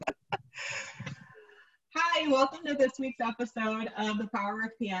welcome to this week's episode of the Power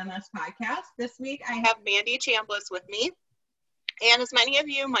of PMS podcast. This week I have Mandi Chambless with me. And as many of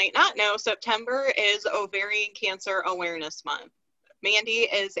you might not know, September is Ovarian Cancer Awareness Month. Mandi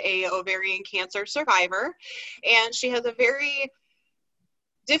is a ovarian cancer survivor, and she has a very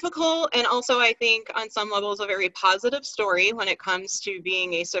difficult and also, I think, on some levels, a very positive story when it comes to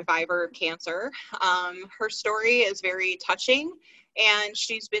being a survivor of cancer. Her story is very touching, and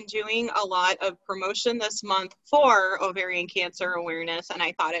she's been doing a lot of promotion this month for ovarian cancer awareness, and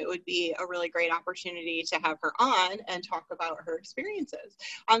I thought it would be a really great opportunity to have her on and talk about her experiences.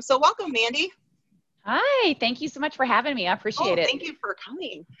 So welcome, Mandi. Hi, thank you so much for having me. I appreciate it. Thank you for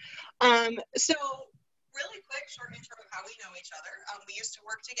coming. So really quick, short intro of how we know each other. We used to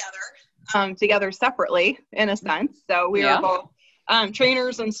work together separately in a sense. So we were both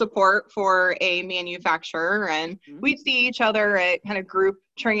trainers and support for a manufacturer, and we'd see each other at kind of group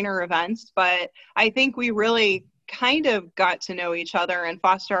trainer events. But I think we really kind of got to know each other and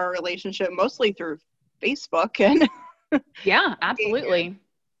foster our relationship mostly through Facebook. And yeah, absolutely.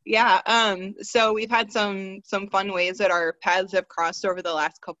 Yeah. So we've had some fun ways that our paths have crossed over the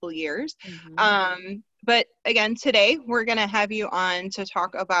last couple of years. But again, today we're going to have you on to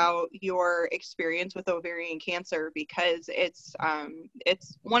talk about your experience with ovarian cancer, because it's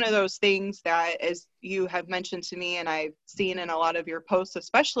one of those things that, as you have mentioned to me and I've seen in a lot of your posts,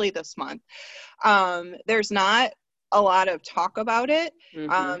 especially this month, there's not a lot of talk about it.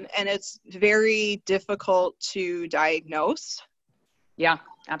 And it's very difficult to diagnose. Yeah,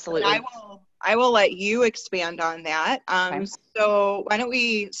 absolutely. I will let you expand on that. Okay. So why don't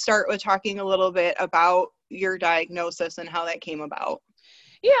we start with talking a little bit about your diagnosis and how that came about?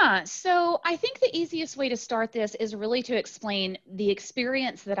 Yeah, so I think the easiest way to start this is really to explain the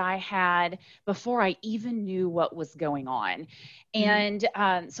experience that I had before I even knew what was going on. And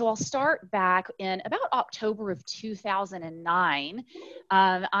so I'll start back in about October of 2009.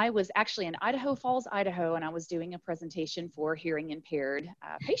 I was actually in Idaho Falls, Idaho, and I was doing a presentation for hearing impaired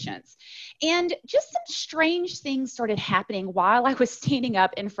patients. And just some strange things started happening while I was standing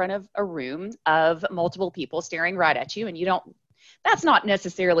up in front of a room of multiple people staring right at you, and that's not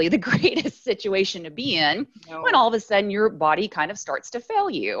necessarily the greatest situation to be in when all of a sudden your body kind of starts to fail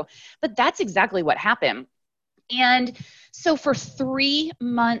you. But that's exactly what happened. And so for 3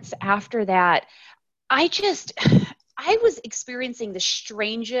 months after that, I was experiencing the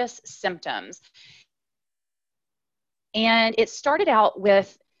strangest symptoms. And it started out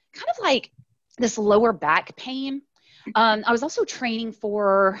with kind of like this lower back pain. I was also training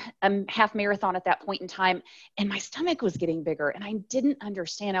for a half marathon at that point in time, and my stomach was getting bigger, and I didn't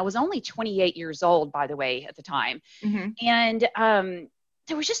understand. I was only 28 years old, by the way, at the time. And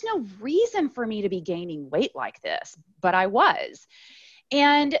there was just no reason for me to be gaining weight like this, but I was.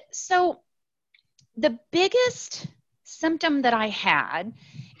 And so the biggest symptom that I had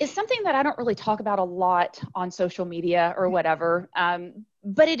is something that I don't really talk about a lot on social media or whatever,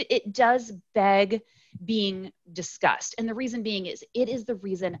 but it does beg being discussed. And the reason being is it is the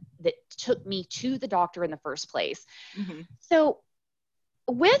reason that took me to the doctor in the first place. So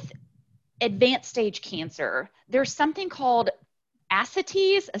with advanced stage cancer, there's something called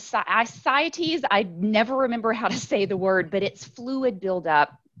ascites. I never remember how to say the word, but it's fluid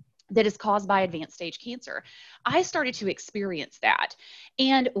buildup that is caused by advanced stage cancer. I started to experience that.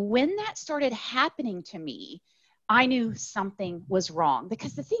 And when that started happening to me, I knew something was wrong,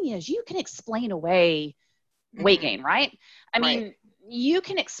 because the thing is, you can explain away weight gain, right? I mean, you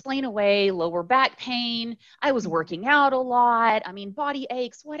can explain away lower back pain. I was working out a lot. I mean, body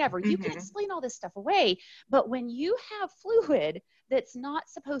aches, whatever. You can explain all this stuff away. But when you have fluid that's not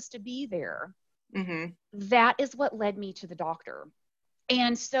supposed to be there, that is what led me to the doctor.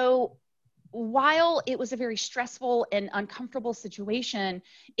 And so while it was a very stressful and uncomfortable situation,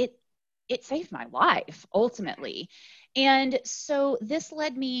 it saved my life ultimately. And so this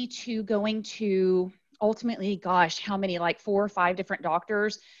led me to going to ultimately, gosh, how many, like 4 or 5 different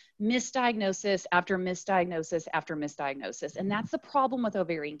doctors, misdiagnosis after misdiagnosis after misdiagnosis. And that's the problem with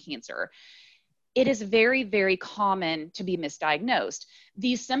ovarian cancer. It is very, very common to be misdiagnosed.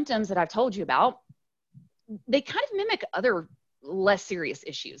 These symptoms that I've told you about, they kind of mimic other less serious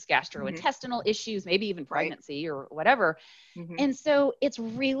issues, gastrointestinal issues, maybe even pregnancy or whatever. And so it's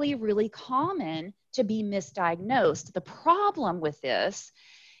really, really common to be misdiagnosed. The problem with this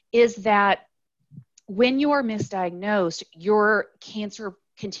is that when you're misdiagnosed, your cancer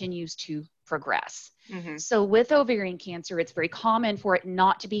continues to progress. So with ovarian cancer, it's very common for it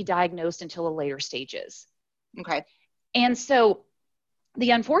not to be diagnosed until the later stages. And so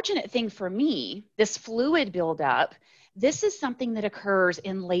the unfortunate thing for me, this fluid buildup, this is something that occurs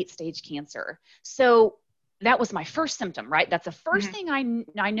in late stage cancer. So that was my first symptom, right? That's the first thing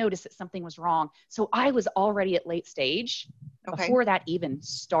I noticed that something was wrong. So I was already at late stage before that even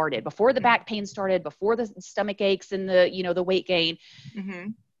started, before the back pain started, before the stomach aches and the, you know, the weight gain.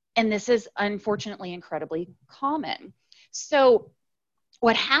 And this is unfortunately incredibly common. So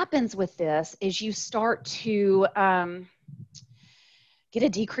what happens with this is you start to get a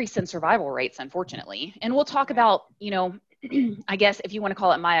decrease in survival rates, unfortunately. And we'll talk about, you know, I guess if you want to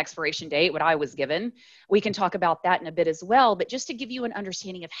call it my expiration date, what I was given, we can talk about that in a bit as well. But just to give you an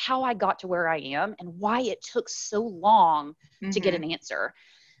understanding of how I got to where I am and why it took so long to get an answer.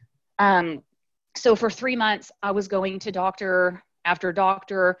 So for 3 months, I was going to doctor after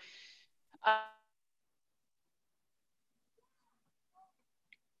doctor.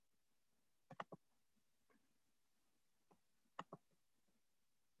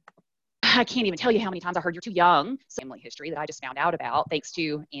 I can't even tell you how many times I heard you're too young. Family history that I just found out about thanks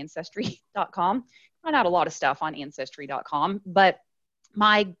to ancestry.com. I found out a lot of stuff on ancestry.com, but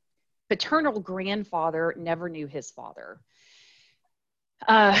my paternal grandfather never knew his father.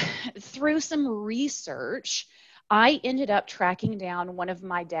 Through some research, I ended up tracking down one of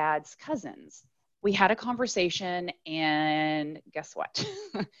my dad's cousins. We had a conversation, and guess what?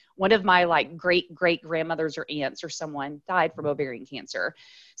 One of my like great grandmothers or aunts or someone died from ovarian cancer.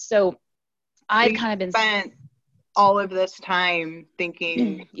 So I've kind of been spent all of this time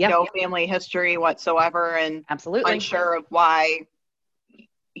thinking no family history whatsoever, and absolutely unsure of why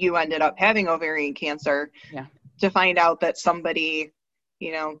you ended up having ovarian cancer. To find out that somebody,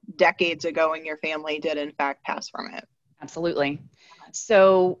 you know, decades ago in your family did in fact pass from it. Absolutely.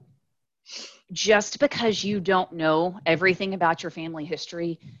 So just because you don't know everything about your family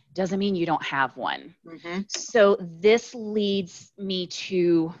history doesn't mean you don't have one. So this leads me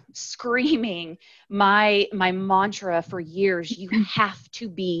to screaming my mantra for years: you have to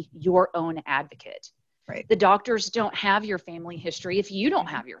be your own advocate. Right. The doctors don't have your family history if you don't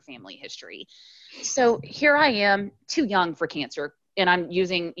have your family history. So here I am, too young for cancer, and I'm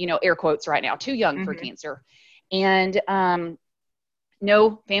using, you know, air quotes right now, too young for cancer, and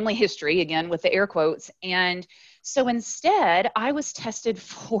no family history, again with the air quotes. And so instead I was tested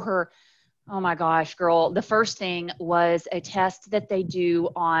for, oh my gosh, girl, the first thing was a test that they do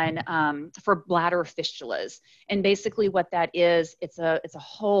on for bladder fistulas. And basically what that is, it's a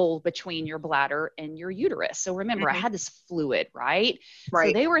hole between your bladder and your uterus. So remember, I had this fluid, right?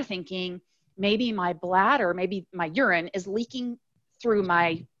 So they were thinking maybe my bladder, maybe my urine is leaking through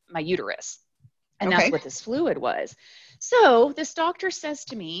my uterus. And that's what this fluid was. So this doctor says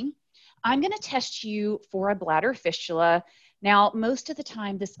to me, I'm going to test you for a bladder fistula. Now, most of the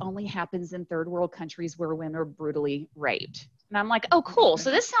time, this only happens in third world countries where women are brutally raped. And I'm like, oh, cool.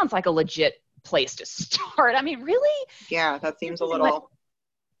 So this sounds like a legit place to start. I mean, really? Yeah, that seems a little...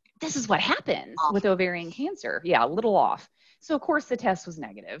 This is what happens with ovarian cancer. Yeah, a little off. So, of course, the test was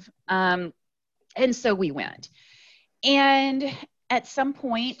negative. And so we went. And at some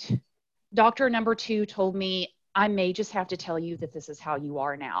point, doctor number 2 told me, I may just have to tell you that this is how you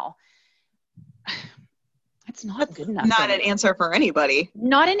are now. It's not good enough. Not an answer for anybody.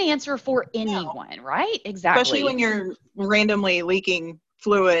 Not an answer for anyone, right? Exactly. Especially when you're randomly leaking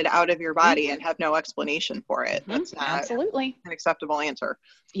fluid out of your body and have no explanation for it. That's not absolutely an acceptable answer.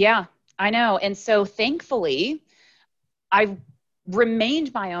 Yeah, I know. And so thankfully, I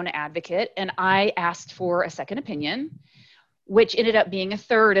remained my own advocate, and I asked for a second opinion, which ended up being a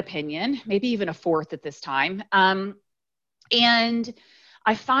third opinion, maybe even a fourth at this time. And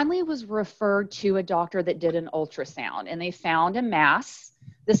I finally was referred to a doctor that did an ultrasound, and they found a mass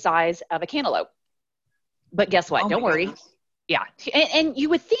the size of a cantaloupe. But guess what? Don't worry. Goodness. Yeah. And you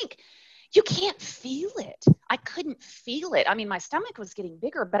would think, you can't feel it. I couldn't feel it. I mean, my stomach was getting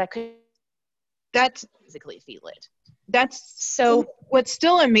bigger, but I couldn't physically feel it. That's so what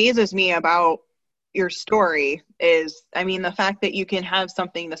still amazes me about your story is, I mean, the fact that you can have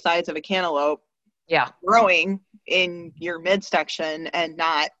something the size of a cantaloupe growing in your midsection and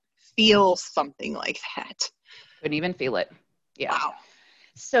not feel something like that. Couldn't even feel it. Yeah. Wow.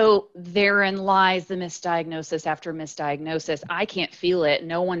 So therein lies the misdiagnosis after misdiagnosis. I can't feel it.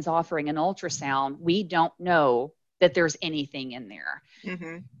 No one's offering an ultrasound. We don't know that there's anything in there.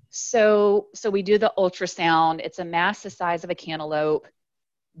 Mm-hmm. So we do the ultrasound. It's a mass the size of a cantaloupe,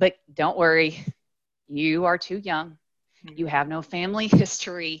 but don't worry. You are too young. You have no family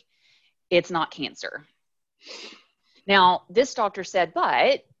history. It's not cancer. Now, this doctor said,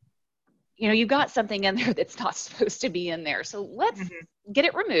 but, you know, you've got something in there that's not supposed to be in there. So let's get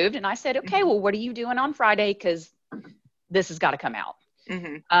it removed. And I said, okay, well, what are you doing on Friday? Because this has got to come out.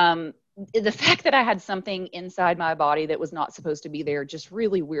 the fact that I had something inside my body that was not supposed to be there just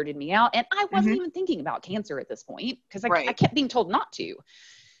really weirded me out. And I wasn't even thinking about cancer at this point because I kept being told not to,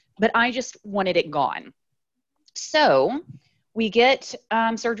 but I just wanted it gone. So we get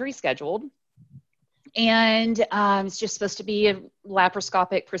surgery scheduled, and it's just supposed to be a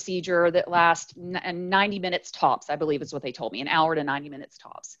laparoscopic procedure that lasts 90 minutes tops, I believe is what they told me, an hour to 90 minutes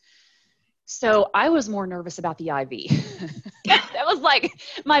tops. So I was more nervous about the IV. That was like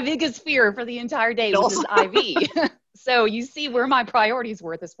my biggest fear for the entire day was this IV. So you see where my priorities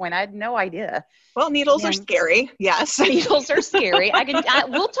were at this point. I had no idea. Well, needles are scary. Yes. Needles are scary.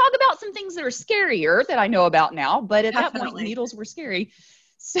 We'll talk about some things that are scarier that I know about now, but at that point, needles were scary.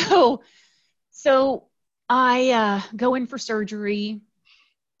 So I go in for surgery,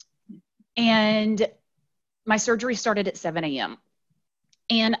 and my surgery started at 7 a.m.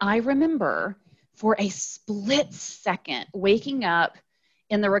 And I remember for a split second waking up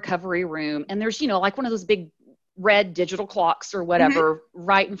in the recovery room, and there's, like one of those big red digital clocks or whatever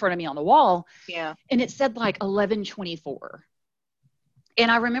right in front of me on the wall. Yeah. And it said like 11:24.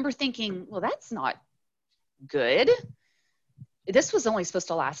 And I remember thinking, well, that's not good. This was only supposed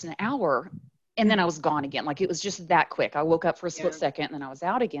to last an hour. And then I was gone again. Like it was just that quick. I woke up for a split second and then I was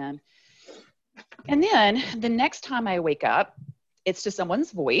out again. And then the next time I wake up, it's to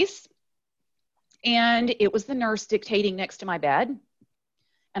someone's voice. And it was the nurse dictating next to my bed.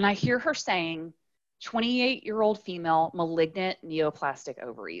 And I hear her saying, 28-year-old female, malignant neoplastic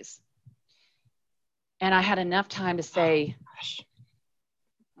ovaries. And I had enough time to say,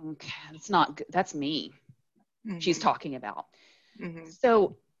 okay, that's not good. That's me. She's talking about.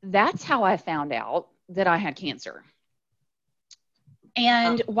 So that's how I found out that I had cancer.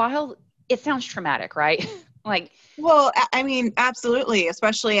 And while it sounds traumatic, right? Well, I mean, absolutely.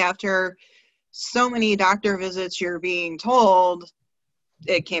 Especially after so many doctor visits, you're being told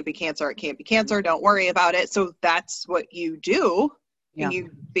it can't be cancer. It can't be cancer. Don't worry about it. So that's what you do. Yeah. And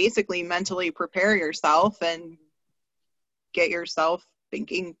you basically mentally prepare yourself and get yourself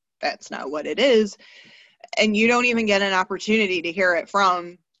thinking that's not what it is. And you don't even get an opportunity to hear it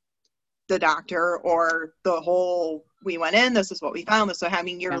from the doctor or the whole, we went in, this is what we found. So, I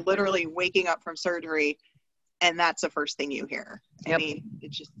mean, you're literally waking up from surgery and that's the first thing you hear. I mean,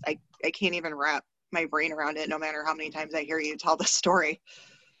 it's just, I can't even wrap my brain around it no matter how many times I hear you tell the story.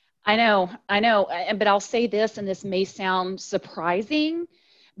 I know. But I'll say this, and this may sound surprising,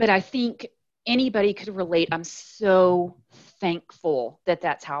 but I think anybody could relate. I'm so thankful that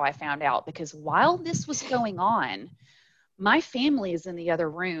that's how I found out, because while this was going on, my family is in the other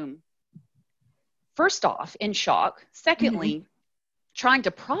room. First off, in shock. Secondly, trying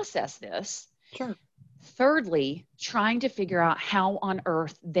to process this. Sure. Thirdly, trying to figure out how on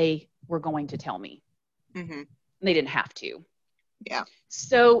earth they were going to tell me. They didn't have to. Yeah.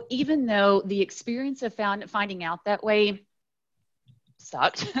 So even though the experience of finding out that way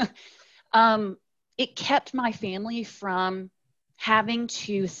sucked, it kept my family from having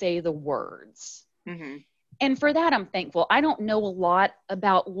to say the words. And for that, I'm thankful. I don't know a lot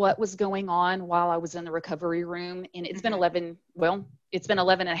about what was going on while I was in the recovery room. And it's been 11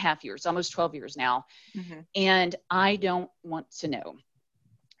 and a half years, almost 12 years now. And I don't want to know.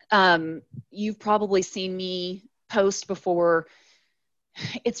 You've probably seen me post before.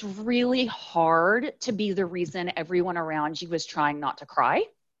 It's really hard to be the reason everyone around you is trying not to cry.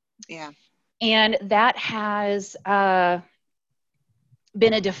 Yeah. And that has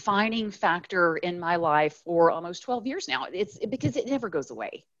been a defining factor in my life for almost 12 years now. It's because it never goes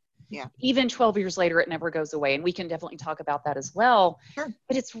away. Yeah. Even 12 years later, it never goes away. And we can definitely talk about that as well. Sure.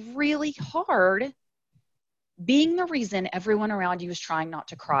 But it's really hard being the reason everyone around you is trying not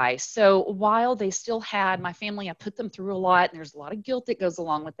to cry. So while they still had my family, I put them through a lot, and there's a lot of guilt that goes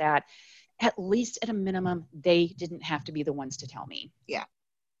along with that. At least at a minimum, they didn't have to be the ones to tell me. Yeah.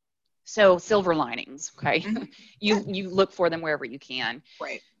 So silver linings, okay? You look for them wherever you can.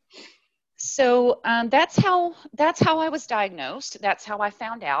 Right. So that's how I was diagnosed. That's how I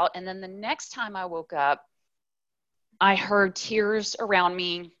found out. And then the next time I woke up, I heard tears around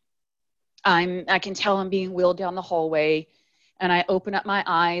me. I can tell I'm being wheeled down the hallway, and I open up my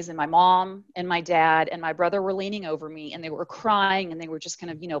eyes, and my mom and my dad and my brother were leaning over me, and they were crying, and they were just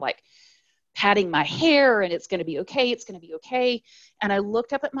kind of, like patting my hair, and it's going to be okay. It's going to be okay. And I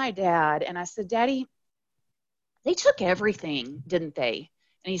looked up at my dad and I said, Daddy, they took everything, didn't they?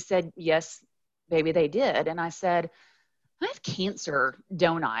 And he said, yes, baby, they did. And I said, I have cancer,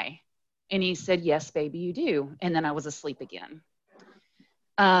 don't I? And he said, yes, baby, you do. And then I was asleep again.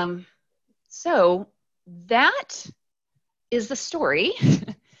 So that is the story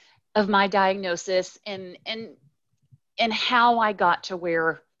of my diagnosis and how I got to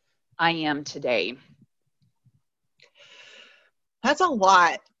where I am today. That's a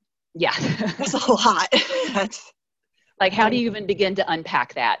lot. Yeah. That's a lot. That's like, how do you even begin to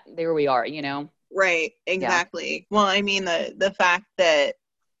unpack that? There we are, you know? Right. Exactly. Yeah. Well, I mean, the fact that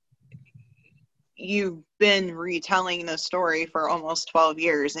you've been retelling the story for almost 12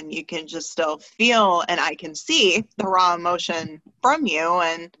 years and you can just still feel, and I can see the raw emotion from you,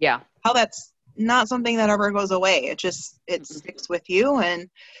 and how that's not something that ever goes away. It sticks with you, and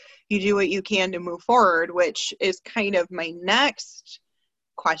you do what you can to move forward, which is kind of my next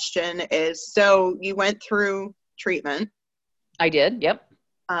question is, so you went through treatment. I did. Yep.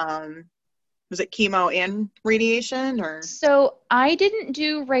 Was it chemo and radiation, or? So I didn't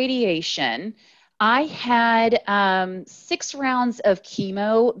do radiation. I had 6 rounds of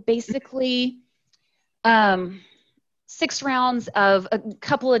chemo, basically 6 rounds of a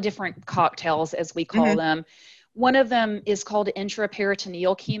couple of different cocktails, as we call them. One of them is called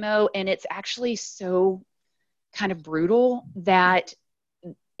intraperitoneal chemo, and it's actually so kind of brutal that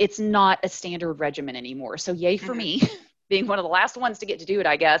it's not a standard regimen anymore. So yay for me, being one of the last ones to get to do it,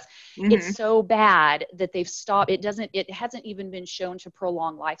 I guess. It's so bad that they've stopped. It hasn't even been shown to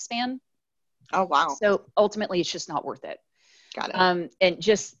prolong lifespan. Oh, wow. So ultimately, it's just not worth it. Got it. And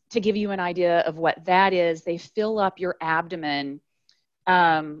just to give you an idea of what that is, they fill up your abdomen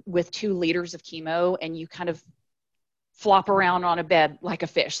with 2 liters of chemo, and you kind of flop around on a bed like a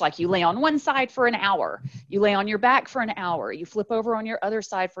fish. Like, you lay on one side for an hour, you lay on your back for an hour, you flip over on your other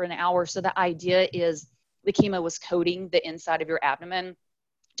side for an hour. So the idea is the chemo was coating the inside of your abdomen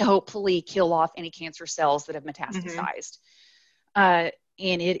to hopefully kill off any cancer cells that have metastasized. And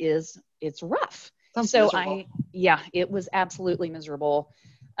it's rough. So miserable. It was absolutely miserable.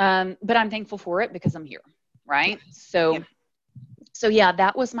 But I'm thankful for it because I'm here. Right. So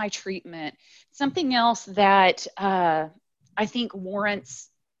that was my treatment. Something else that I think warrants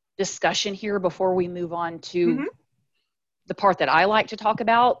discussion here before we move on to the part that I like to talk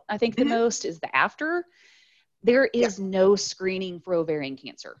about, I think the most, is the after. There is no screening for ovarian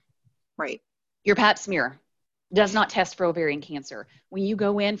cancer. Right. Your pap smear does not test for ovarian cancer. When you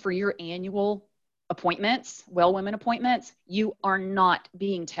go in for your annual appointments, well women appointments, you are not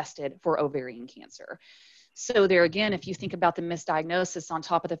being tested for ovarian cancer. So there again, if you think about the misdiagnosis on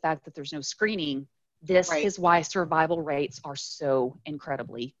top of the fact that there's no screening, this is why survival rates are so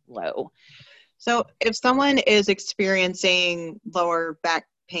incredibly low. So if someone is experiencing lower back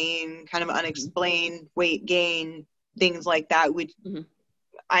pain, kind of unexplained weight gain, things like that,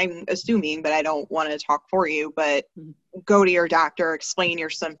 I'm assuming, but I don't want to talk for you, but go to your doctor, explain your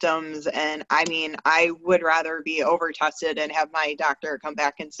symptoms. And I mean, I would rather be over tested and have my doctor come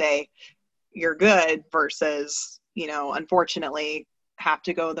back and say, you're good, versus, unfortunately have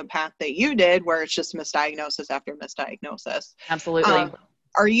to go the path that you did, where it's just misdiagnosis after misdiagnosis. Absolutely.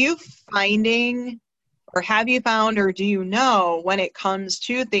 Are you finding, or have you found, or do you know, when it comes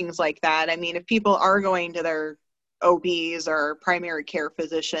to things like that? I mean, if people are going to their OBs or primary care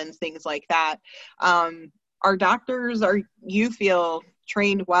physicians, things like that, are doctors, you feel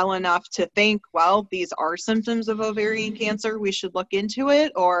trained well enough to think, well, these are symptoms of ovarian cancer, we should look into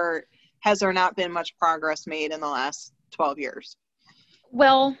it? Or has there not been much progress made in the last 12 years?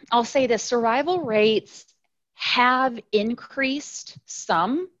 Well, I'll say this: survival rates have increased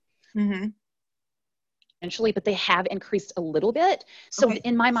some, eventually, but they have increased a little bit. So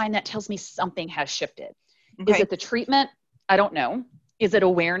in my mind, that tells me something has shifted. Is it the treatment? I don't know. Is it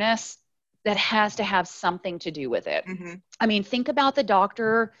awareness? That has to have something to do with it. I mean, think about the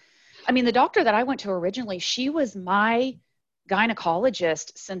doctor. I mean, the doctor that I went to originally, she was my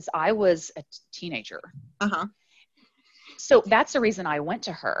gynecologist since I was a teenager. So that's the reason I went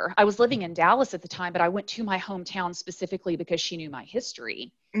to her. I was living in Dallas at the time, but I went to my hometown specifically because she knew my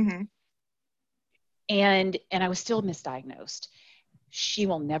history. And I was still misdiagnosed. She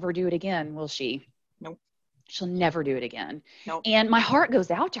will never do it again, will she? Nope. She'll never do it again. Nope. And my heart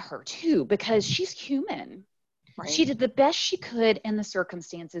goes out to her too, because she's human. Right. She did the best she could in the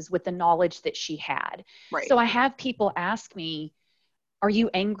circumstances with the knowledge that she had. Right. So I have people ask me, are you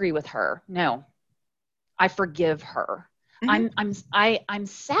angry with her? No, I forgive her. I'm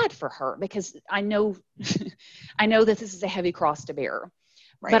sad for her because I know, I know that this is a heavy cross to bear,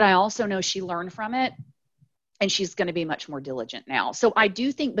 but I also know she learned from it. And she's going to be much more diligent now. So I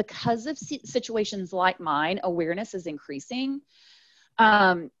do think because of situations like mine, awareness is increasing.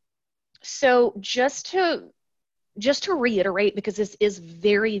 So just to reiterate, because this is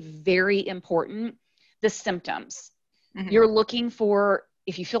very, very important, the symptoms. You're looking for,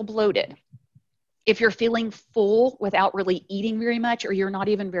 if you feel bloated, if you're feeling full without really eating very much, or you're not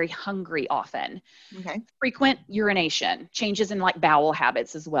even very hungry often. Okay. Frequent urination, changes in like bowel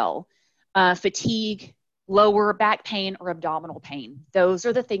habits as well. Fatigue, lower back pain or abdominal pain. Those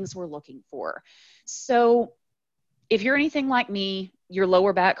are the things we're looking for. So if you're anything like me, your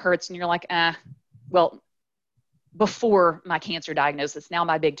lower back hurts and you're like, well, before my cancer diagnosis, now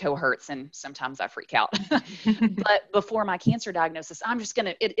my big toe hurts and sometimes I freak out. But before my cancer diagnosis, it's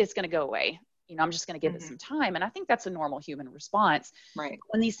going to go away. I'm just going to give it some time. And I think that's a normal human response. Right.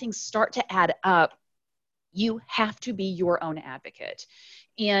 When these things start to add up, you have to be your own advocate.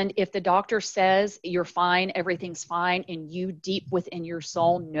 And if the doctor says you're fine, everything's fine, and you deep within your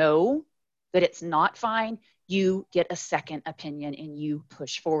soul know that it's not fine, you get a second opinion and you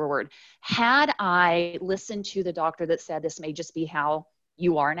push forward. Had I listened to the doctor that said this may just be how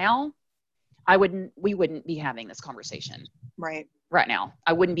you are now, we wouldn't be having this conversation right now.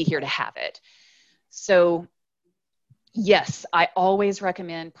 I wouldn't be here to have it. So yes, I always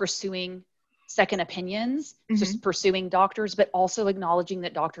recommend pursuing second opinions, just pursuing doctors, but also acknowledging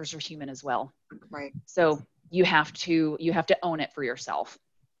that doctors are human as well. Right. So you have to own it for yourself.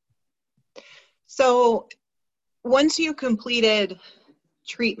 So once you completed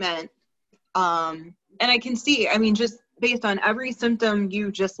treatment, and I can see, I mean, just based on every symptom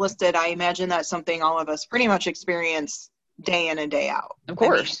you just listed, I imagine that's something all of us pretty much experience day in and day out. Of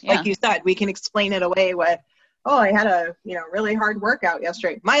course. I mean, like you said, we can explain it away with, oh, I had a, really hard workout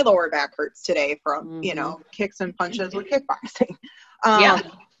yesterday. My lower back hurts today from, kicks and punches with kickboxing.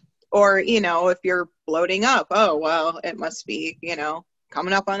 Or, if you're bloating up, oh, well, it must be,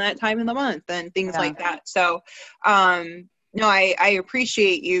 coming up on that time of the month and things like that. So, no, I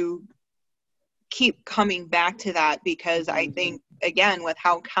appreciate you keep coming back to that, because I think, again, with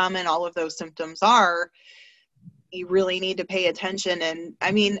how common all of those symptoms are, you really need to pay attention. And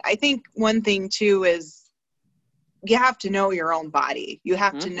I mean, I think one thing too is you have to know your own body. You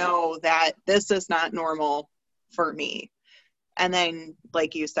have to know that this is not normal for me. And then,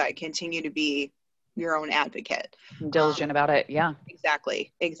 like you said, continue to be your own advocate. Diligent about it. Yeah.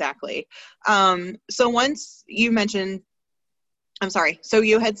 Exactly. So once you mentioned, so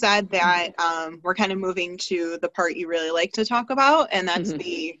you had said that we're kind of moving to the part you really like to talk about, and that's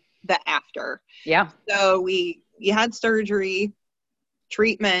the after. Yeah. So you had surgery,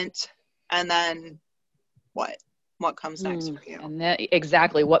 treatment, and then what? What comes next for you? And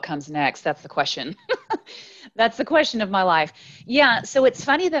exactly what comes next. That's the question. That's the question of my life. Yeah. So it's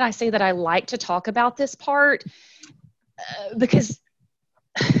funny that I say that I like to talk about this part because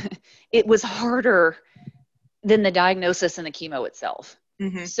it was harder than the diagnosis and the chemo itself.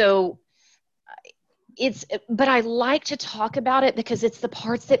 So but I like to talk about it because it's the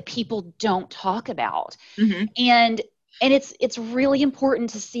parts that people don't talk about. And it's really important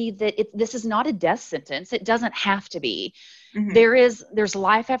to see that this is not a death sentence. It doesn't have to be. There's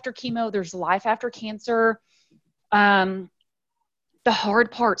life after chemo. There's life after cancer. The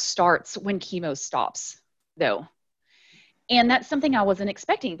hard part starts when chemo stops, though. And that's something I wasn't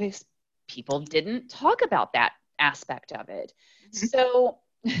expecting because people didn't talk about that aspect of it. So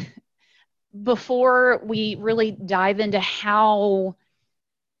before we really dive into how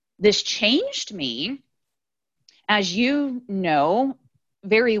this changed me, as you know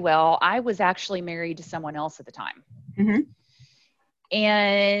very well, I was actually married to someone else at the time.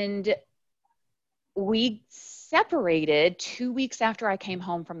 And we separated 2 weeks after I came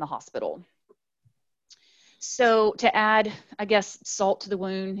home from the hospital. So to add, I guess, salt to the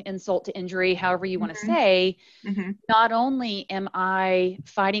wound, insult to injury, however you want to say, not only am I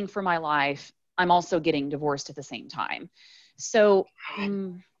fighting for my life, I'm also getting divorced at the same time. So,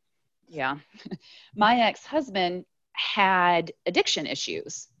 yeah, my ex-husband had addiction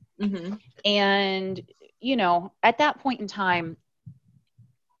issues. And, at that point in time,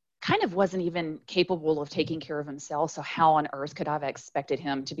 kind of wasn't even capable of taking care of himself. So how on earth could I have expected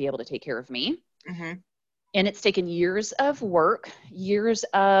him to be able to take care of me? And it's taken years of work, years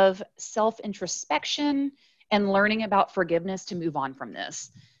of self-introspection and learning about forgiveness to move on from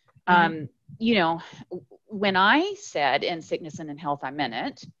this. When I said in sickness and in health, I meant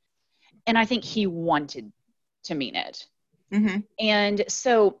it. And I think he wanted to mean it. And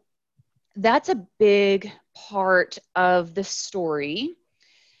so that's a big part of the story.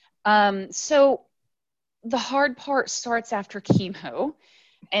 So the hard part starts after chemo.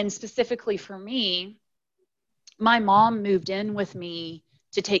 And specifically for me, my mom moved in with me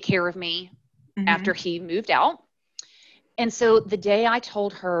to take care of me after he moved out. And so the day I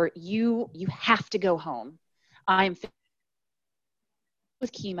told her, you have to go home. I'm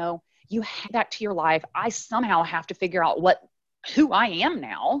with chemo. You head back to your life. I somehow have to figure out who I am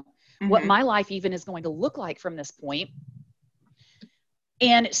now. what my life even is going to look like from this point.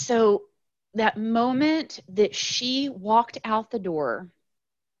 And so that moment that she walked out the door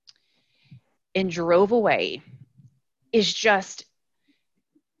and drove away is just,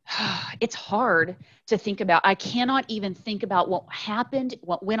 it's hard to think about. I cannot even think about what happened,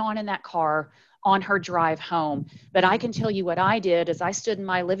 what went on in that car on her drive home. But I can tell you what I did is I stood in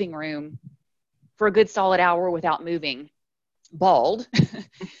my living room for a good solid hour without moving, bald,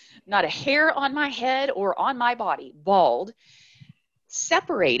 not a hair on my head or on my body, bald,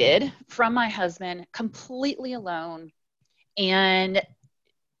 separated from my husband, completely alone, and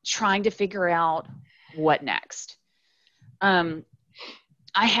trying to figure out what next. I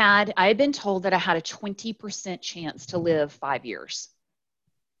had been told that I had a 20% chance to live 5 years.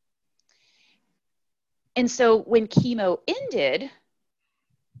 And so when chemo ended,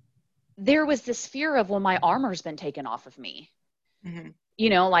 there was this fear of, well, my armor's been taken off of me. You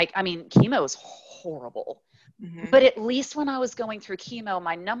know, like, I mean, chemo is horrible. But at least when I was going through chemo,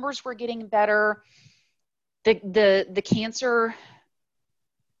 my numbers were getting better. The cancer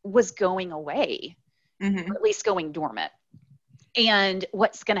was going away, or at least going dormant. And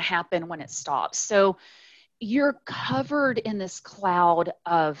what's going to happen when it stops? So you're covered in this cloud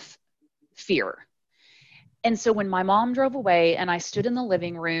of fear. And so when my mom drove away and I stood in the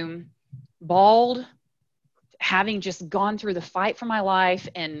living room, bald, having just gone through the fight for my life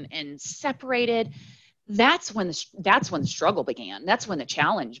and separated, that's when the struggle began. That's when the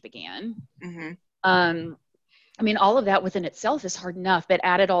challenge began. I mean, all of that within itself is hard enough, but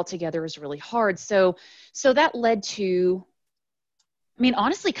add it all together is really hard. So that led to, I mean,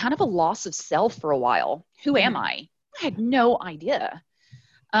 honestly, kind of a loss of self for a while. Who am I? I had no idea.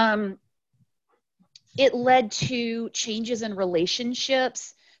 It led to changes in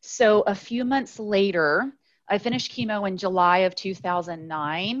relationships. So a few months later, I finished chemo in July of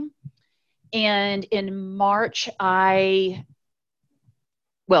 2009. And in March, I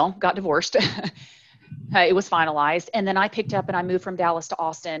got divorced. It was finalized. And then I picked up and I moved from Dallas to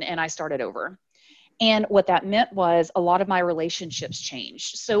Austin and I started over. And what that meant was a lot of my relationships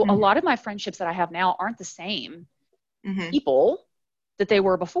changed. So a lot of my friendships that I have now aren't the same people that they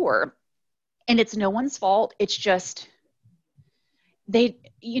were before. And it's no one's fault. It's just,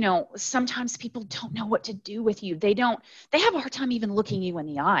 sometimes people don't know what to do with you. They have a hard time even looking you in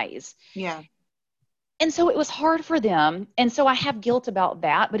the eyes. Yeah. And so it was hard for them. And so I have guilt about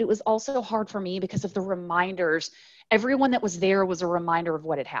that, but it was also hard for me because of the reminders. Everyone that was there was a reminder of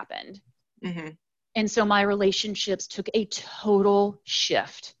what had happened. And so my relationships took a total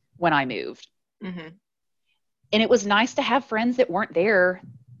shift when I moved. And it was nice to have friends that weren't there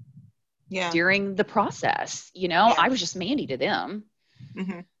during the process. I was just Mandi to them.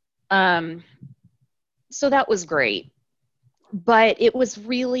 So that was great. But it was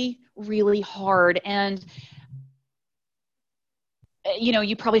really, really hard. And,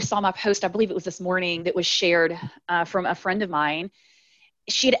 you probably saw my post, I believe it was this morning, that was shared from a friend of mine.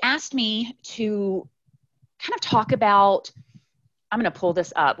 She had asked me to kind of talk about, I'm going to pull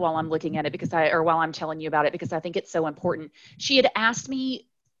this up while I'm looking at it while I'm telling you about it, because I think it's so important. She had asked me,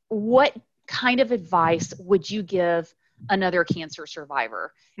 what kind of advice would you give another cancer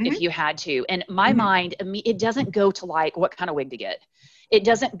survivor if you had to? And my mind, it doesn't go to like what kind of wig to get. It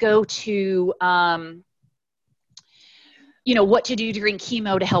doesn't go to, what to do during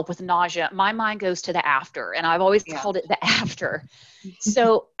chemo to help with nausea. My mind goes to the after, and I've always called it the after.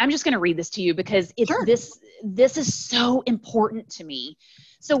 So I'm just going to read this to you because it's this is so important to me.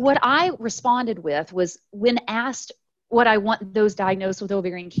 So what I responded with was, when asked what I want those diagnosed with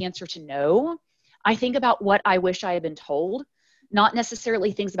ovarian cancer to know, I think about what I wish I had been told, not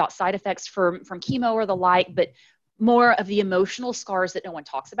necessarily things about side effects from chemo or the like, but more of the emotional scars that no one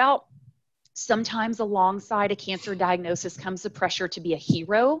talks about. Sometimes alongside a cancer diagnosis comes the pressure to be a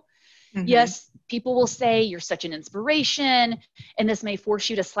hero. Yes, people will say you're such an inspiration, and this may force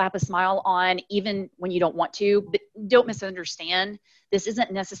you to slap a smile on even when you don't want to, but don't misunderstand. This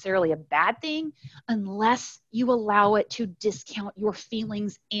isn't necessarily a bad thing unless you allow it to discount your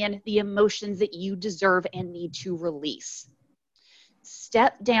feelings and the emotions that you deserve and need to release.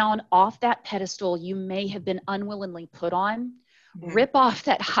 Step down off that pedestal you may have been unwillingly put on. Rip off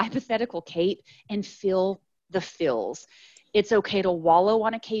that hypothetical cape and feel the feels. It's okay to wallow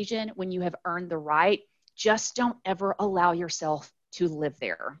on occasion when you have earned the right. Just don't ever allow yourself to live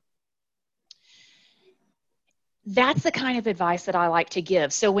there. That's the kind of advice that I like to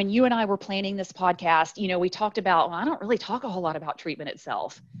give. So when you and I were planning this podcast, we talked about, I don't really talk a whole lot about treatment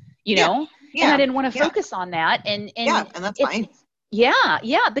itself, and I didn't want to focus on that. And that's fine.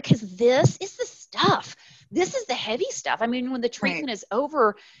 Yeah, because this is the stuff. This is the heavy stuff. I mean, when the treatment is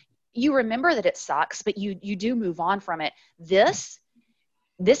over, you remember that it sucks, but you do move on from it. This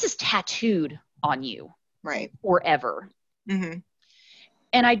is tattooed on you. Right. Forever. Mm-hmm.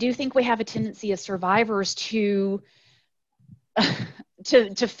 And I do think we have a tendency as survivors to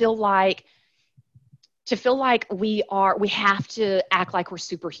feel like we have to act like we're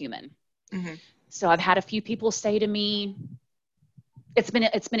superhuman. Mm-hmm. So I've had a few people say to me, it's been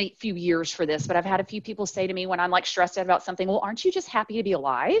a few years for this, but I've had a few people say to me when I'm like stressed out about something, well, aren't you just happy to be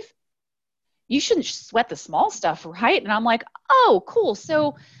alive? You shouldn't sweat the small stuff, right? And I'm like, oh, cool.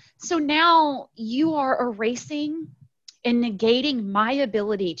 So now you are erasing and negating my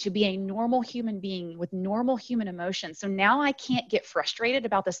ability to be a normal human being with normal human emotions. So now I can't get frustrated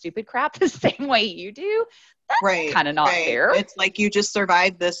about the stupid crap the same way you do. That's kind of not fair. It's like you just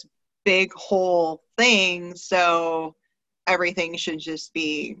survived this big whole thing, so everything should just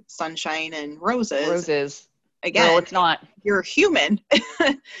be sunshine and roses. Again, girl, it's not. You're human.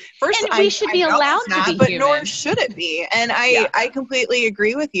 First, and we should be allowed to be but human. Nor should it be. And I completely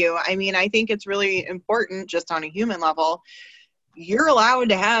agree with you. I mean, I think it's really important, just on a human level. You're allowed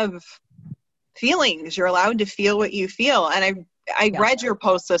to have feelings. You're allowed to feel what you feel. And I read your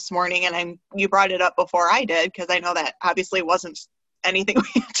post this morning, and you brought it up before I did, because I know that obviously wasn't anything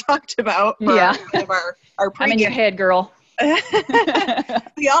we had talked about. Yeah, our previous. I'm in your head, girl.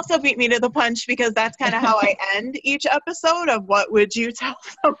 You also beat me to the punch, because that's kind of how I end each episode of what would you tell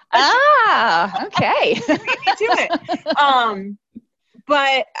someone. Okay. Beat me to it.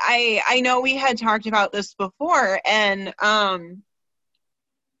 But I know we had talked about this before, and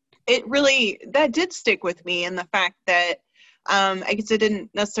it really, that did stick with me, in the fact that I guess I didn't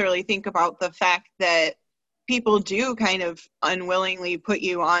necessarily think about the fact that people do kind of unwillingly put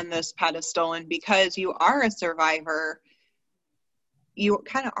you on this pedestal, and because you are a survivor, you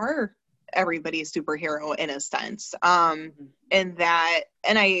kind of are everybody's superhero in a sense. And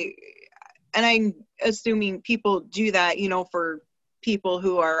I'm assuming people do that, for people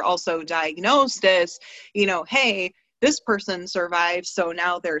who are also diagnosed as, hey, this person survived, so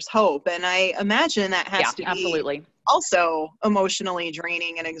now there's hope. And I imagine that has to be also emotionally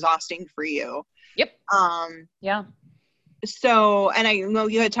draining and exhausting for you. Yep. So, and I know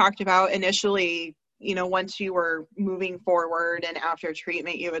you had talked about initially, once you were moving forward and after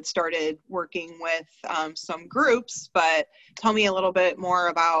treatment, you had started working with some groups, but tell me a little bit more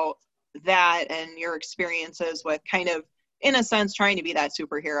about that and your experiences with kind of, in a sense, trying to be that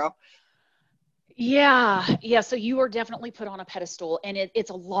superhero. Yeah. So you were definitely put on a pedestal, and it's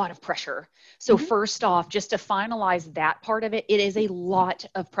a lot of pressure. So first off, just to finalize that part of it, it is a lot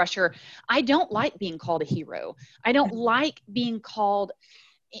of pressure. I don't like being called a hero. I don't like being called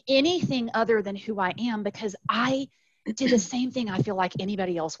anything other than who I am, because I did the same thing I feel like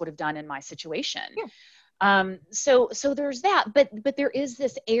anybody else would have done in my situation. So there's that, but there is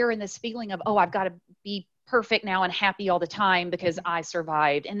this air and this feeling of, oh, I've got to be perfect now and happy all the time because I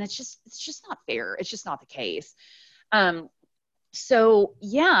survived. And it's just not fair. It's just not the case. So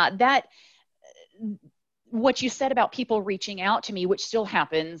yeah, that, what you said about people reaching out to me, which still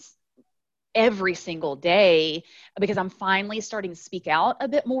happens every single day, because I'm finally starting to speak out a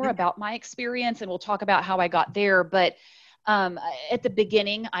bit more about my experience, and we'll talk about how I got there. But at the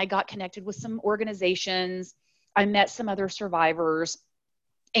beginning, I got connected with some organizations. I met some other survivors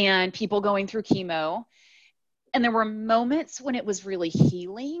and people going through chemo. And there were moments when it was really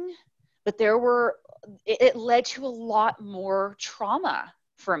healing, but it led to a lot more trauma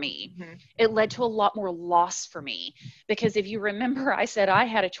for me. It led to a lot more loss for me, because if you remember, I said I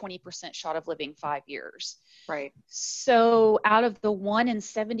had a 20% shot of living 5 years. Right. So out of the 1 in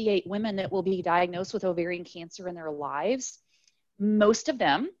 78 women that will be diagnosed with ovarian cancer in their lives, most of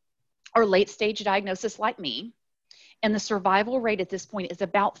them are late stage diagnosis like me. And the survival rate at this point is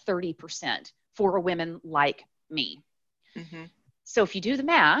about 30% for women like me. So if you do the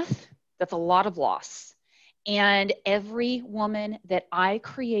math, that's a lot of loss. And every woman that I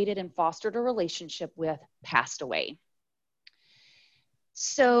created and fostered a relationship with passed away.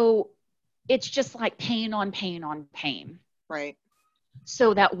 So it's just like pain on pain on pain. Right.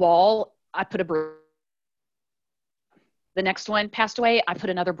 So that wall, I put a brick. The next one passed away, I put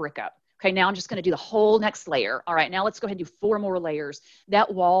another brick up. Okay, now I'm just going to do the whole next layer. All right, now let's go ahead and do 4 more layers.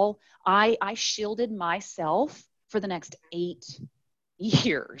 That wall, I shielded myself for the next 8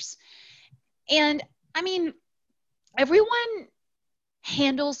 years. And I mean, everyone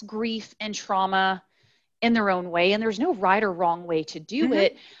handles grief and trauma in their own way, and there's no right or wrong way to do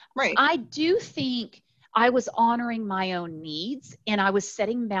it. Right. I do think I was honoring my own needs, and I was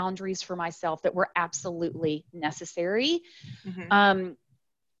setting boundaries for myself that were absolutely necessary.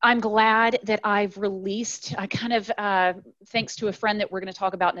 I'm glad that I've released, I kind of, thanks to a friend that we're going to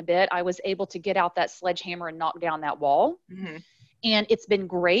talk about in a bit, I was able to get out that sledgehammer and knock down that wall. Mm-hmm. And it's been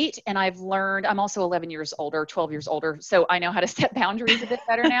great. And I've learned, I'm also 11 years older, 12 years older. So I know how to set boundaries a bit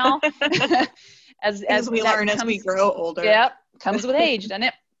better now. as we learn as we grow older. Yep. Comes with age, doesn't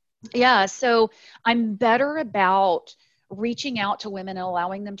it? Yeah. So I'm better about reaching out to women and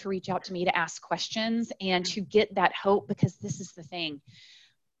allowing them to reach out to me to ask questions and to get that hope, because this is the thing.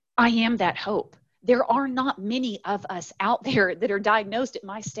 I am that hope. There are not many of us out there that are diagnosed at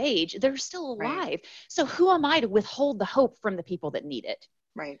my stage. They're still alive. Right. So who am I to withhold the hope from the people that need it?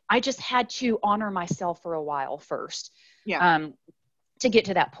 Right. I just had to honor myself for a while first. Yeah. To get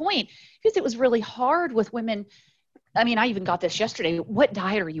to that point, because it was really hard with women. I mean, I even got this yesterday. What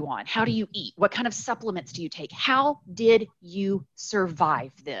diet are you on? How do you eat? What kind of supplements do you take? How did you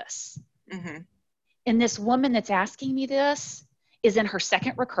survive this? Mm-hmm. And this woman that's asking me this is in her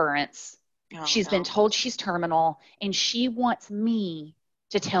second recurrence. Oh, she's been told she's terminal, and she wants me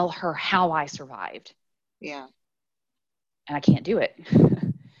to tell her how I survived. Yeah. And I can't do it.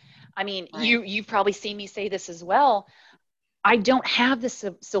 I mean, right. You've probably seen me say this as well. I don't have the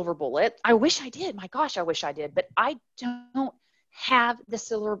silver bullet. I wish I did. My gosh, I wish I did. But I don't have the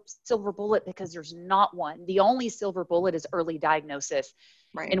silver bullet, because there's not one. The only silver bullet is early diagnosis.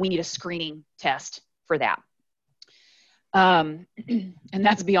 Right. And we need a screening test for that. And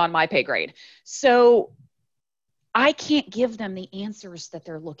that's beyond my pay grade. So I can't give them the answers that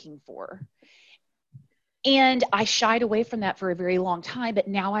they're looking for. And I shied away from that for a very long time. But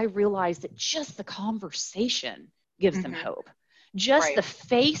now I realize that just the conversation gives mm-hmm. them hope. Just right. the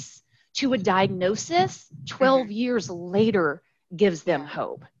face to a diagnosis 12 mm-hmm. years later gives them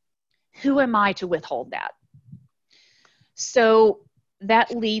hope. Who am I to withhold that? So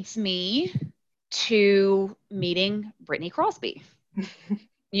that leads me to meeting Brittany Crosby.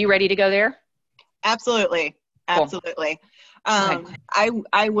 You ready to go there? Absolutely. Absolutely. Cool.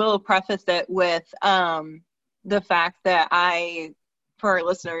 I will preface it with the fact that I, for our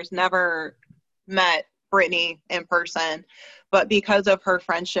listeners, never met Brittany in person, but because of her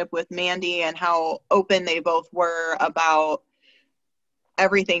friendship with Mandi and how open they both were about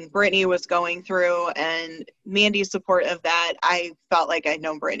everything Brittany was going through and Mandi's support of that, I felt like I'd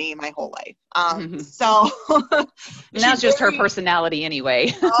known Brittany my whole life. So and that's just her personality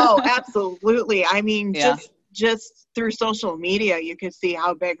anyway. Oh, absolutely. I mean, just through social media, you could see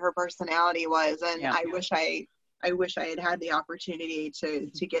how big her personality was. And I wish I had the opportunity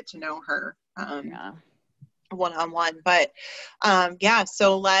to get to know her one-on-one. But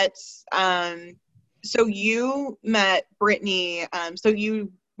so let's so you met Brittany. So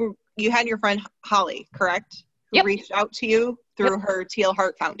you had your friend Holly, correct? Who reached out to you through her Teal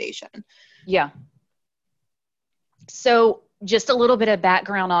Heart Foundation. Yeah. So just a little bit of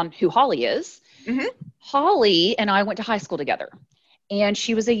background on who Holly is. Mm-hmm. Holly and I went to high school together, and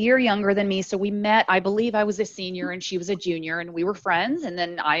she was a year younger than me. So we met, I believe I was a senior and she was a junior, and we were friends. And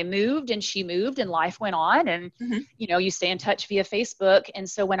then I moved and she moved and life went on, and, mm-hmm. You stay in touch via Facebook. And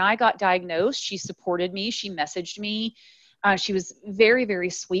so when I got diagnosed, she supported me. She messaged me. She was very,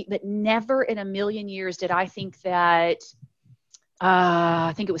 very sweet, but never in a million years did I think that,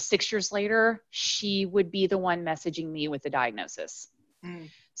 I think it was 6 years later, she would be the one messaging me with the diagnosis. Mm.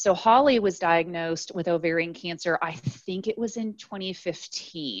 So Holly was diagnosed with ovarian cancer. I think it was in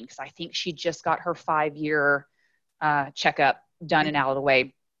 2015, because I think she just got her 5-year checkup done and out of the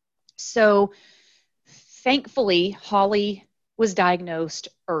way. So thankfully, Holly was diagnosed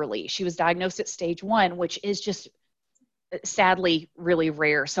early. She was diagnosed at stage 1, which is just sadly really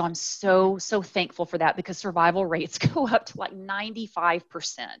rare. So I'm so thankful for that, because survival rates go up to like 95% or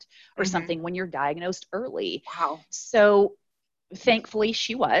mm-hmm. something when you're diagnosed early. Wow. So thankfully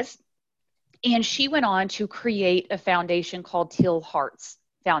she was, and she went on to create a foundation called Teal Hearts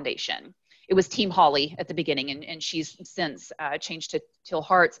Foundation. It was Team Holly at the beginning, and she's since changed to Teal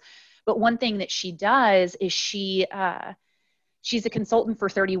Hearts. But one thing that she does is she's a consultant for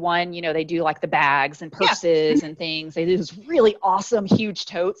 31. They do like the bags and purses and things. They do those really awesome, huge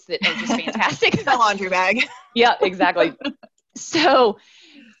totes that are just fantastic. The laundry bag. Yeah, exactly. So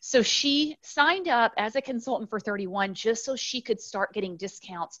she signed up as a consultant for 31 just so she could start getting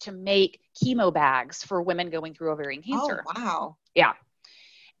discounts to make chemo bags for women going through ovarian cancer. Oh, wow. Yeah.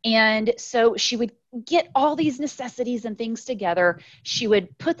 And so she would get all these necessities and things together. She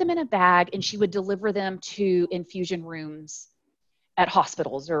would put them in a bag and she would deliver them to infusion rooms at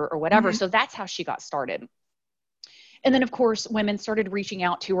hospitals or whatever. Mm-hmm. So that's how she got started. And then, of course, women started reaching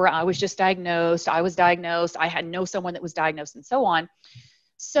out to her. I was just diagnosed. I was diagnosed. I had know someone that was diagnosed, and so on.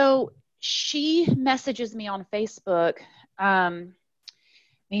 So she messages me on Facebook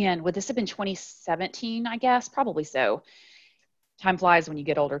man, would this have been 2017, I guess? Probably so. Time flies when you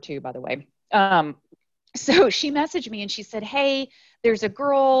get older too, by the way. So she messaged me and she said, hey, there's a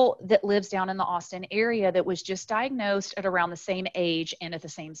girl that lives down in the Austin area that was just diagnosed at around the same age and at the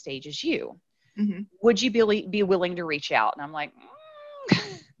same stage as you. Mm-hmm. Would you be willing to reach out? And I'm like,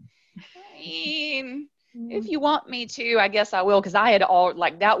 I mean, if you want me to, I guess I will. Because I had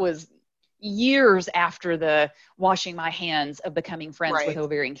that was years after the washing my hands of becoming friends with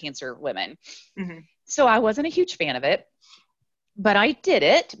ovarian cancer women. Mm-hmm. So I wasn't a huge fan of it. But I did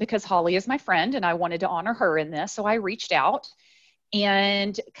it because Holly is my friend and I wanted to honor her in this. So I reached out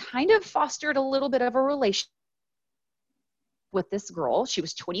and kind of fostered a little bit of a relationship with this girl. She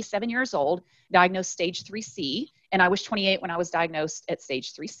was 27 years old, diagnosed stage 3C, and I was 28 when I was diagnosed at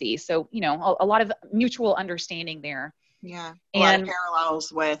stage 3C. So, a lot of mutual understanding there. Yeah. A lot of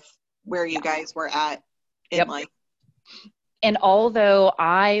parallels with where you guys were at in life. And although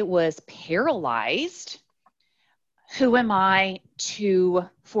I was paralyzed, who am I to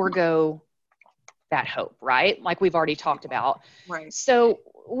forego that hope, right? Like we've already talked about. Right. So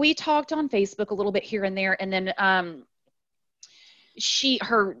we talked on Facebook a little bit here and there. And then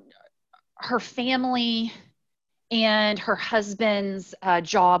her family and her husband's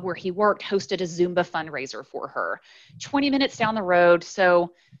job where he worked hosted a Zumba fundraiser for her 20 minutes down the road.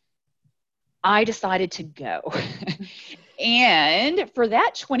 So I decided to go. And for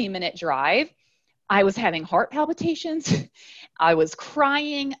that 20-minute drive, I was having heart palpitations. I was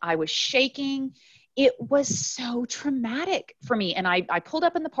crying. I was shaking. It was so traumatic for me. And I pulled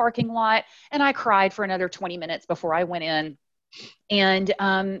up in the parking lot and I cried for another 20 minutes before I went in. And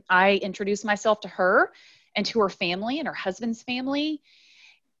I introduced myself to her and to her family and her husband's family.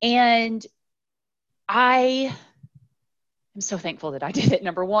 And I am so thankful that I did it,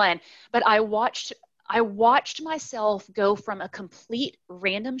 number one. But I watched myself go from a complete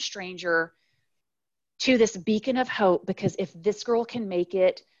random stranger to this beacon of hope, because if this girl can make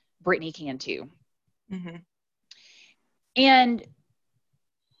it, Brittany can too. Mm-hmm. And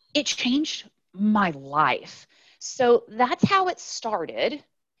it changed my life. So that's how it started.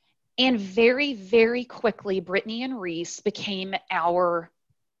 And very, very quickly, Brittany and Reese became our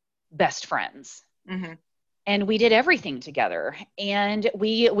best friends. Mm-hmm. And we did everything together. And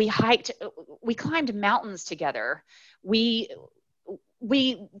we climbed mountains together. We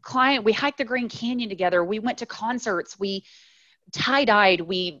hiked the Grand Canyon together. We went to concerts. We tie-dyed.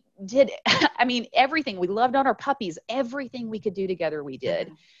 We did, everything. We loved on our puppies. Everything we could do together, we did.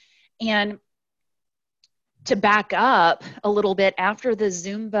 Mm-hmm. And to back up a little bit, after the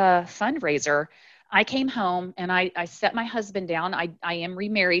Zumba fundraiser, I came home and I set my husband down. I am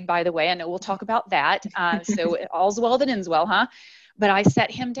remarried, by the way. I know we'll talk about that. So all's well that ends well, huh? But I set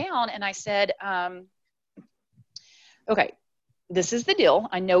him down and I said, okay, this is the deal.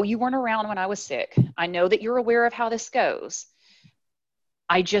 I know you weren't around when I was sick. I know that you're aware of how this goes.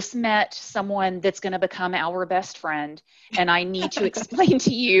 I just met someone that's going to become our best friend, and I need to explain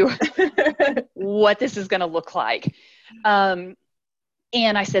to you what this is going to look like. And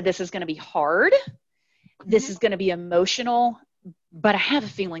I said, this is going to be hard. This is going to be emotional, but I have a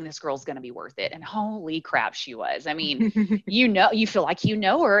feeling this girl's going to be worth it. And holy crap, she was. I mean, you feel like you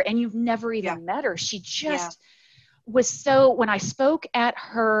know her and you've never even met her. She just was so, when I spoke at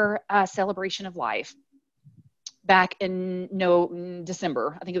her celebration of life back in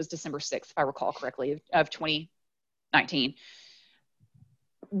December, I think it was December 6th, if I recall correctly, of 2019.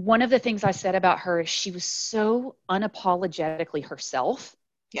 One of the things I said about her is she was so unapologetically herself.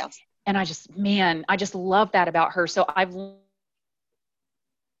 Yes. And I just love that about her. So I've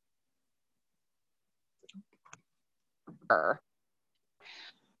her.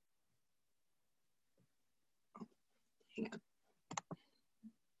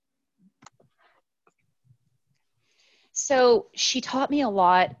 So she taught me a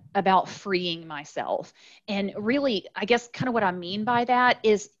lot about freeing myself. And really, I guess kind of what I mean by that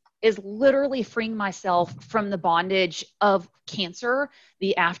is literally freeing myself from the bondage of cancer,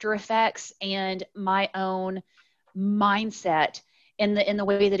 the after effects, and my own mindset in the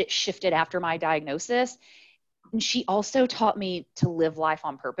way that it shifted after my diagnosis. And she also taught me to live life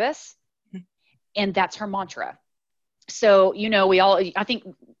on purpose. And that's her mantra. So, I think,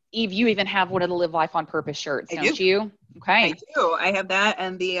 Eve, you even have one of the Live Life on Purpose shirts, don't you? Okay. I do. I have that.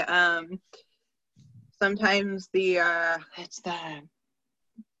 And the, sometimes it's the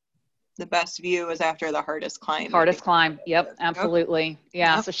best view is after the hardest climb. Hardest climb. Yep. Absolutely.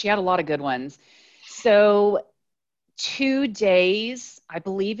 Yeah. Yep. So she had a lot of good ones. So 2 days, I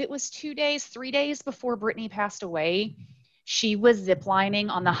believe it was 2 days, 3 days before Brittany passed away, she was ziplining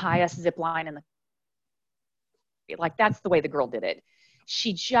on the highest zip line in the, like, that's the way the girl did it.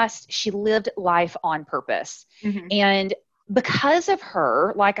 she lived life on purpose. Mm-hmm. And because of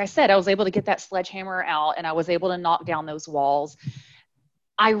her, like I said, I was able to get that sledgehammer out and I was able to knock down those walls.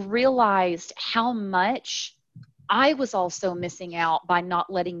 I realized how much I was also missing out by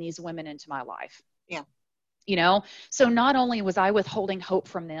not letting these women into my life. Yeah. You know, so not only was I withholding hope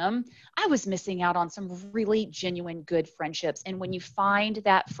from them, I was missing out on some really genuine good friendships. And when you find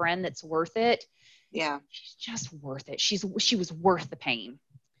that friend that's worth it, yeah, she's just worth it. She was worth the pain.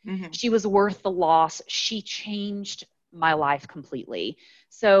 Mm-hmm. She was worth the loss. She changed my life completely.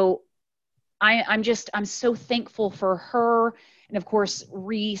 So I'm so thankful for her. And of course,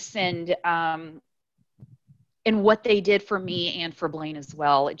 Reese and what they did for me and for Blaine as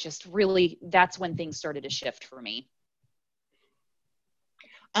well. It just really, that's when things started to shift for me.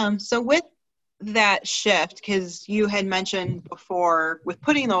 So with that shift, because you had mentioned before with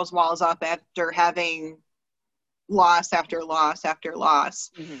putting those walls up after having loss after loss after loss,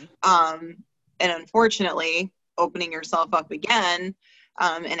 Mm-hmm. And unfortunately opening yourself up again,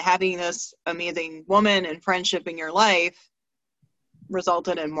 and having this amazing woman and friendship in your life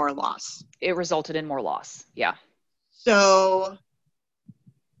resulted in more loss. It resulted in more loss. Yeah. So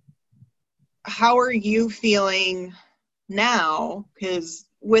how are you feeling now? Because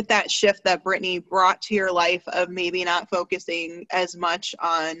with that shift that Brittany brought to your life of maybe not focusing as much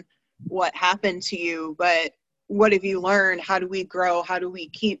on what happened to you, but what have you learned? How do we grow? How do we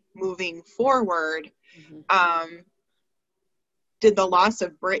keep moving forward? Mm-hmm. Did the loss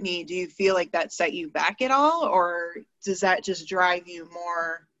of Brittany, do you feel like that set you back at all? Or does that just drive you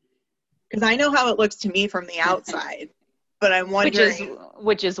more? Because I know how it looks to me from the outside, but I'm wondering.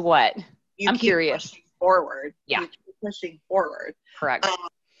 Which is what? I'm curious. Pushing forward. Yeah. You keep pushing forward. Correct.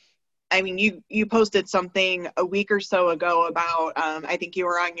 I mean, you posted something a week or so ago about, I think you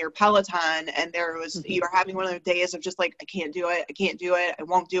were on your Peloton and there was, Mm-hmm. you were having one of those days of just like, I can't do it. I can't do it. I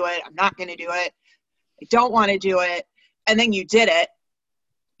won't do it. I'm not going to do it. I don't want to do it. And then you did it.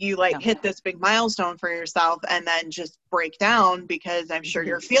 You hit this big milestone for yourself and then just break down because I'm sure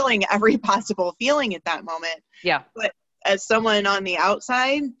you're feeling every possible feeling at that moment. Yeah. But as someone on the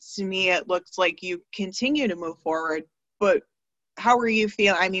outside, to me, it looks like you continue to move forward. But how were you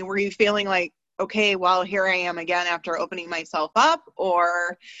feeling? I mean, were you feeling like, okay, well, here I am again after opening myself up,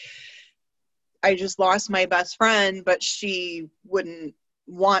 or I just lost my best friend, but she wouldn't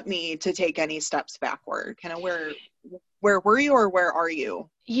want me to take any steps backward? Kind of where were you, or where are you?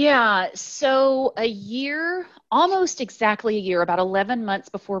 Yeah. So almost exactly a year, about 11 months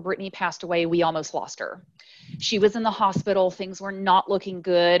before Brittany passed away, we almost lost her. She was in the hospital. Things were not looking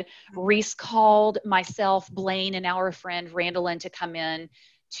good. Reese called myself, Blaine, and our friend Randallin to come in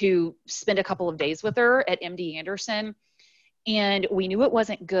to spend a couple of days with her at MD Anderson. And we knew it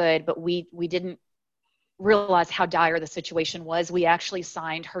wasn't good, but we didn't realize how dire the situation was. We actually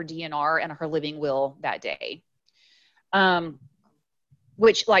signed her DNR and her living will that day.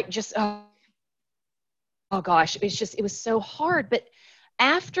 Which oh gosh, it was so hard. But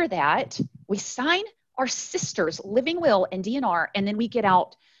after that, we sign our sister's living will and DNR, and then we get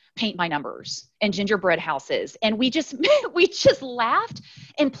out paint by numbers and gingerbread houses. And we just laughed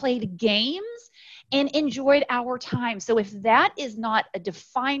and played games and enjoyed our time. So if that is not a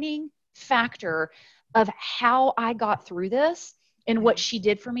defining factor of how I got through this and what she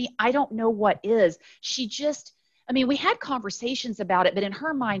did for me, I don't know what is. We had conversations about it, but in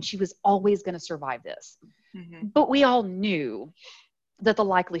her mind, she was always going to survive this. Mm-hmm. But we all knew that the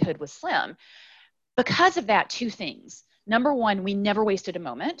likelihood was slim. Because of that, two things. Number one, we never wasted a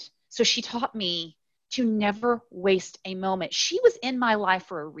moment. So she taught me to never waste a moment. She was in my life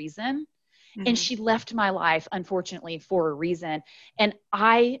for a reason, mm-hmm. and she left my life, unfortunately, for a reason. And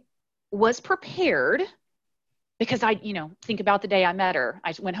I was prepared because think about the day I met her.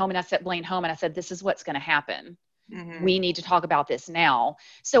 I went home and I sent Blaine home and I said, this is what's going to happen. Mm-hmm. We need to talk about this now.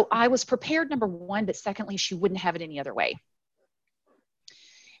 So I was prepared, number one, but secondly, she wouldn't have it any other way.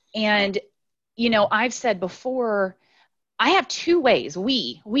 And, I've said before, I have two ways.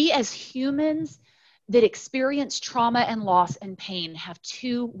 We as humans that experience trauma and loss and pain have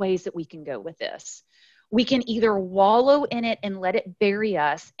two ways that we can go with this. We can either wallow in it and let it bury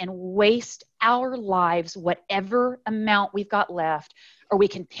us and waste our lives, whatever amount we've got left, or we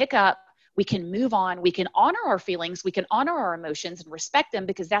can pick up, we can move on, we can honor our feelings, we can honor our emotions and respect them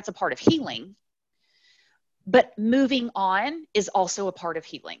because that's a part of healing. But moving on is also a part of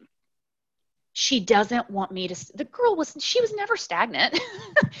healing. She doesn't want me to, she was never stagnant.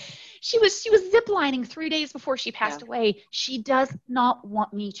 She was ziplining 3 days before she passed away. She does not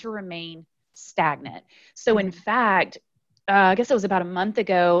want me to remain stagnant. So in fact, I guess it was about a month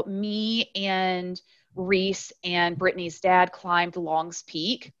ago, me and Reese and Brittany's dad climbed Long's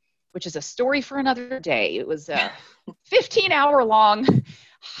Peak, which is a story for another day. It was a 15-hour long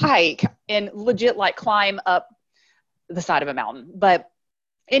hike and legit like climb up the side of a mountain. But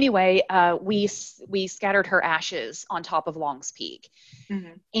anyway, we scattered her ashes on top of Long's Peak.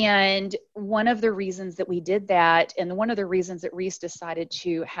 Mm-hmm. And one of the reasons that we did that, and one of the reasons that Reese decided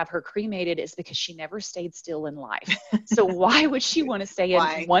to have her cremated, is because she never stayed still in life. So why would she want to stay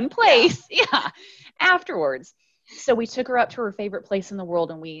in one place? Yeah. Afterwards. So we took her up to her favorite place in the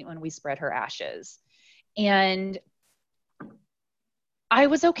world, and we spread her ashes. And I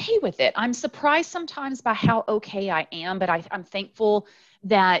was okay with it. I'm surprised sometimes by how okay I am, but I'm thankful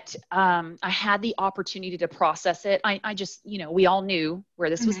that I had the opportunity to process it. I just, we all knew where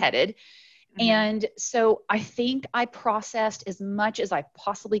this was headed. Mm-hmm. And so I think I processed as much as I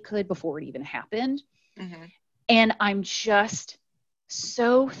possibly could before it even happened. Mm-hmm. And I'm just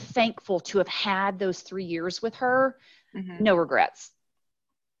so thankful to have had those 3 years with her. Mm-hmm. No regrets.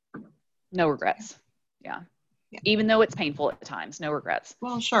 No regrets. Yeah. Even though it's painful at times, no regrets.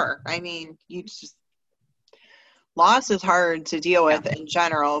 Well, sure. I mean, loss is hard to deal with in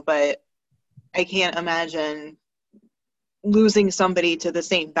general, but I can't imagine losing somebody to the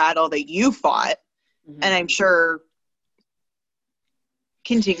same battle that you fought. Mm-hmm. And I'm sure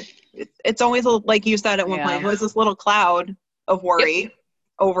it's always, like you said at one point, there's this little cloud of worry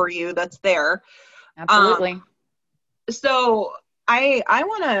over you that's there. Absolutely. So I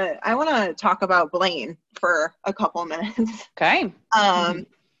want to talk about Blaine for a couple minutes. Okay.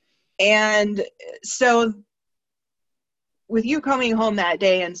 And so with you coming home that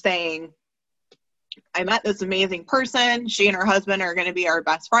day and saying, I met this amazing person, she and her husband are going to be our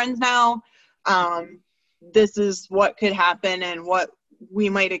best friends now. This is what could happen and what we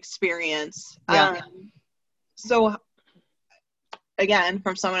might experience. So again,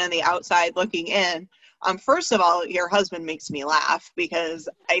 from someone on the outside looking in, first of all, your husband makes me laugh because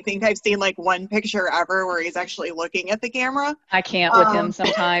I think I've seen like one picture ever where he's actually looking at the camera. I can't with him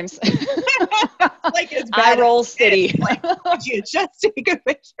sometimes. Like it's I roll steady. Like, would you just take a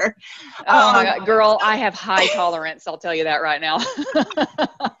picture? Oh my God, girl, I have high tolerance. I'll tell you that right now.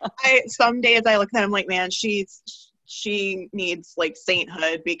 Some days I look at him like, man, she needs like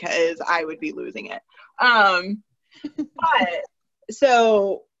sainthood because I would be losing it. But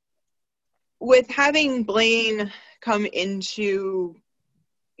so with having Blaine come into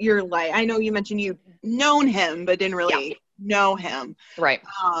your life, I know you mentioned you've known him, but didn't really know him. Right.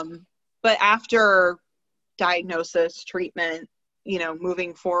 But after diagnosis, treatment,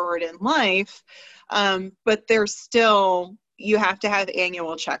 moving forward in life, but there's still, you have to have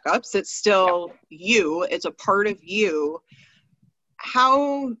annual checkups. It's still you. It's a part of you.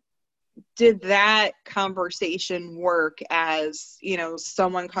 How did that conversation work as,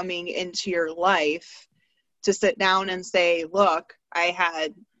 someone coming into your life to sit down and say, look, I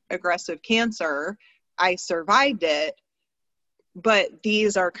had aggressive cancer. I survived it, but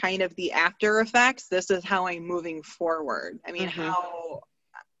these are kind of the after effects. This is how I'm moving forward. I mean, how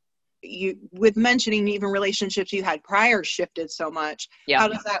you, with mentioning even relationships you had prior shifted so much, how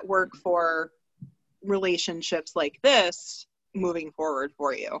does that work for relationships like this moving forward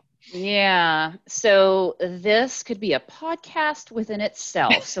for you? Yeah. So this could be a podcast within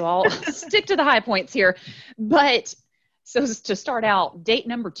itself. So I'll stick to the high points here. But so to start out, date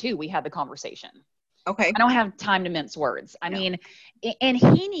number 2, we had the conversation. Okay. I don't have time to mince words. I mean, and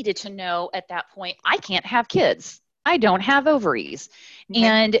he needed to know at that point, I can't have kids. I don't have ovaries. Okay.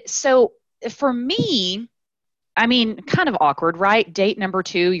 And so for me, I mean, kind of awkward, right? Date number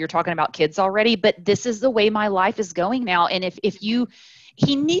 2, you're talking about kids already, but this is the way my life is going now. And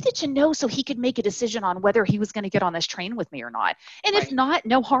he needed to know so he could make a decision on whether he was going to get on this train with me or not. And if not,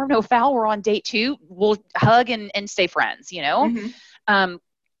 no harm, no foul. We're on date 2. We'll hug and stay friends, Mm-hmm.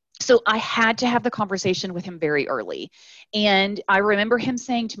 So I had to have the conversation with him very early. And I remember him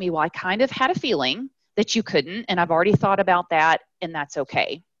saying to me, well, I kind of had a feeling that you couldn't, and I've already thought about that, and that's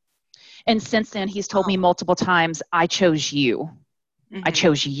okay. And since then, he's told me multiple times, I chose you. Mm-hmm. I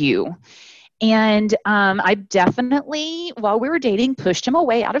chose you. And I definitely, while we were dating, pushed him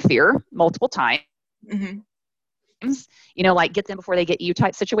away out of fear multiple times. Mm-hmm. Like get them before they get you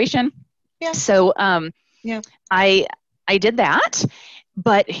type situation. Yeah. So I did that,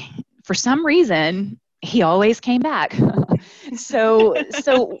 but for some reason, he always came back. So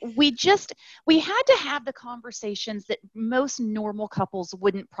we had to have the conversations that most normal couples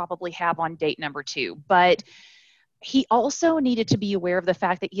wouldn't probably have on date number 2. But he also needed to be aware of the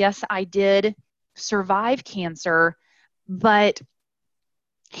fact that, yes, I did survive cancer, but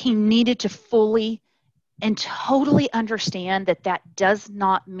he needed to fully and totally understand that that does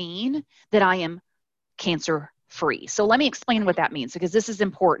not mean that I am cancer free. So let me explain what that means, because this is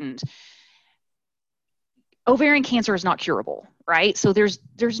important. Ovarian cancer is not curable, right? So there's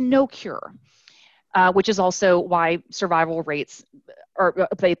no cure, which is also why survival rates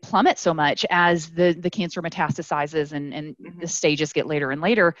they plummet so much as the cancer metastasizes and the stages get later and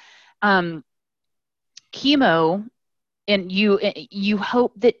later. Chemo, and you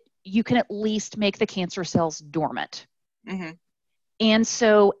hope that you can at least make the cancer cells dormant. And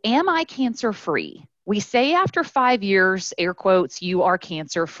so, am I cancer free? We say after 5 years, air quotes, you are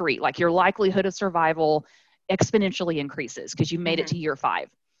cancer free. Like your likelihood of survival exponentially increases because you made it to year 5.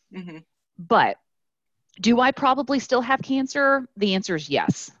 But do I probably still have cancer? The answer is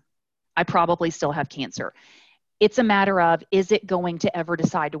yes. I probably still have cancer. It's a matter of, is it going to ever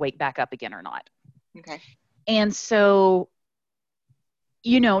decide to wake back up again or not? Okay. And so,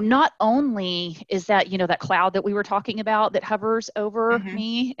 not only is that, that cloud that we were talking about that hovers over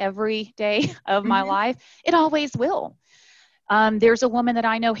me every day of my life, it always will. There's a woman that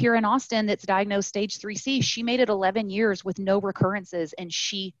I know here in Austin that's diagnosed stage 3C. She made it 11 years with no recurrences, and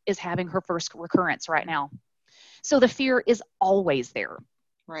she is having her first recurrence right now. So the fear is always there.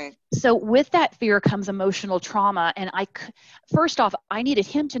 Right. So with that fear comes emotional trauma. And first off, I needed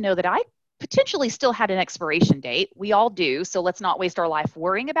him to know that I potentially still had an expiration date. We all do. So let's not waste our life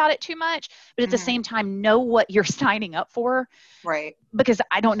worrying about it too much. But at the same time, know what you're signing up for. Right. Because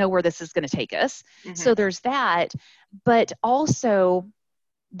I don't know where this is going to take us. So there's that. But also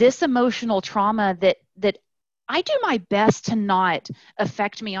this emotional trauma that I do my best to not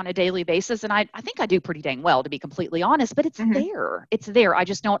affect me on a daily basis. And I think I do pretty dang well, to be completely honest, but it's there. It's there. I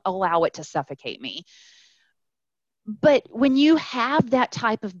just don't allow it to suffocate me. But when you have that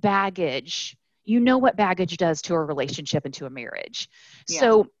type of baggage, you know what baggage does to a relationship and to a marriage. Yeah.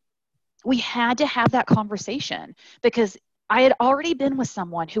 So we had to have that conversation because I had already been with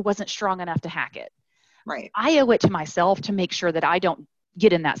someone who wasn't strong enough to hack it. Right. I owe it to myself to make sure that I don't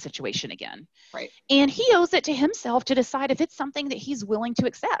get in that situation again. Right. And he owes it to himself to decide if it's something that he's willing to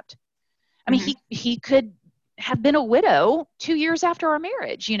accept. I mean, he could have been a widow 2 years after our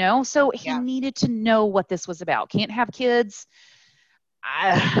marriage, so he needed to know what this was about. Can't have kids.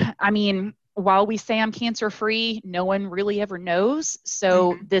 I mean, while we say I'm cancer free, no one really ever knows.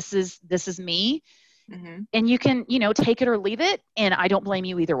 So this is me. And you can, take it or leave it. And I don't blame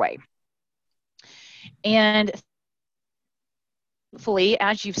you either way. And thankfully,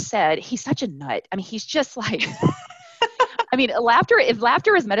 as you've said, he's such a nut. I mean, he's just like, if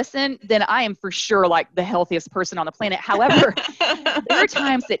laughter is medicine, then I am for sure like the healthiest person on the planet. However, there are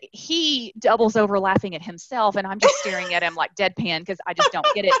times that he doubles over laughing at himself and I'm just staring at him like deadpan because I just don't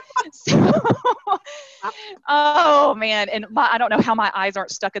get it. So, oh man. And I don't know how my eyes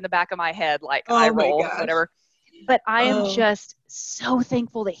aren't stuck in the back of my head, like I roll, whatever. But I am just so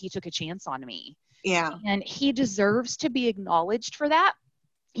thankful that he took a chance on me. Yeah. And he deserves to be acknowledged for that.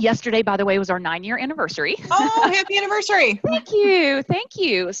 Yesterday, by the way, was our 9-year anniversary. Oh, happy anniversary. Thank you. Thank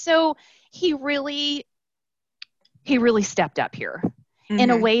you. So he really stepped up here in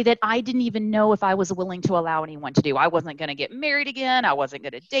a way that I didn't even know if I was willing to allow anyone to do. I wasn't going to get married again. I wasn't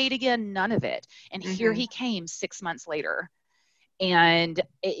going to date again. None of it. And here he came 6 months later. And,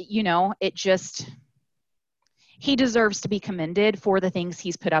 he deserves to be commended for the things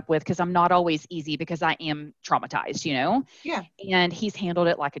he's put up with because I'm not always easy because I am traumatized, Yeah. And he's handled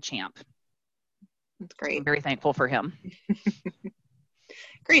it like a champ. That's great. I'm very thankful for him.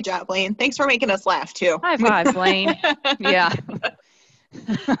 Great job, Blaine. Thanks for making us laugh too. High five, Blaine. Yeah.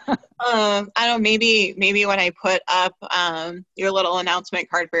 I don't know, maybe when I put up your little announcement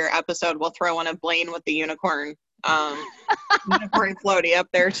card for your episode, we'll throw one of Blaine with the unicorn unicorn floaty up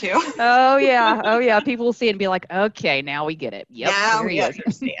there too. Oh yeah. People will see it and be like, okay, now we get it. Yep. Now we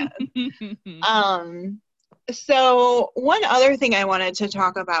understand. So one other thing I wanted to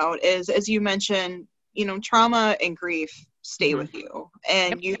talk about is, as you mentioned, trauma and grief stay with you,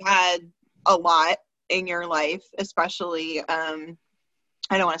 and you had a lot in your life, especially, I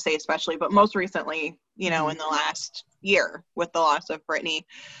don't want to say especially, but most recently, in the last year with the loss of Brittany.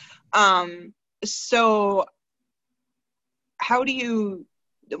 So how do you,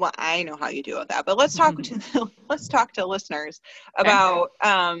 well, I know how you deal with that, but let's talk to listeners about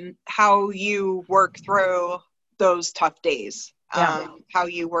how you work through those tough days, how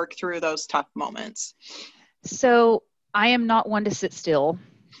you work through those tough moments. So I am not one to sit still.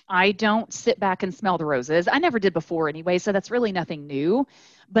 I don't sit back and smell the roses. I never did before anyway, so that's really nothing new,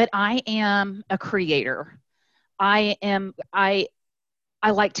 but I am a creator. I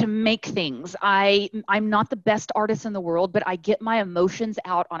like to make things. I'm not the best artist in the world, but I get my emotions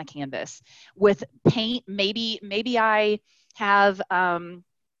out on a canvas with paint. Maybe I have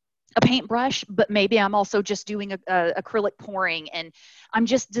a paintbrush, but maybe I'm also just doing a acrylic pouring, and I'm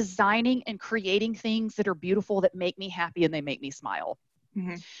just designing and creating things that are beautiful, that make me happy, and they make me smile.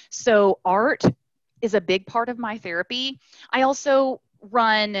 Mm-hmm. So art is a big part of my therapy. I also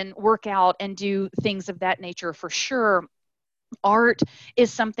run and work out and do things of that nature for sure. Art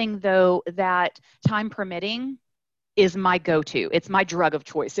is something, though, that, time permitting, is my go-to. It's my drug of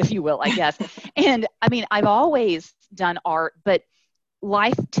choice, if you will, I guess. And I mean, I've always done art, but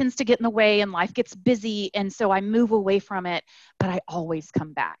life tends to get in the way and life gets busy. And so I move away from it, but I always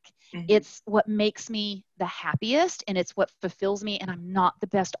come back. Mm-hmm. It's what makes me the happiest, and it's what fulfills me. And I'm not the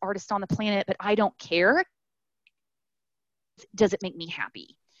best artist on the planet, but I don't care. Does it make me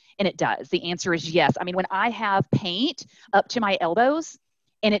happy? And it does. The answer is yes. I mean, when I have paint up to my elbows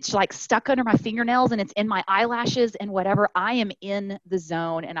and it's like stuck under my fingernails and it's in my eyelashes and whatever, I am in the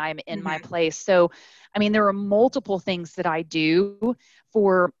zone and I am in my place. So, I mean, there are multiple things that I do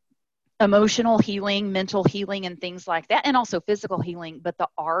for emotional healing, mental healing, and things like that, and also physical healing. But the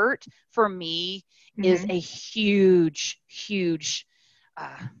art for me is a huge, huge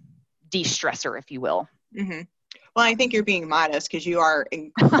de-stressor, if you will. Mm-hmm. Well, I think you're being modest because you are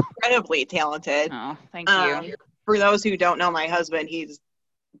incredibly talented. Oh, thank you. For those who don't know my husband, he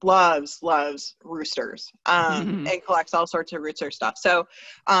loves roosters and collects all sorts of rooster stuff. So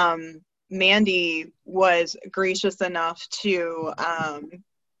Mandi was gracious enough to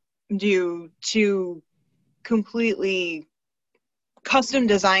do two completely custom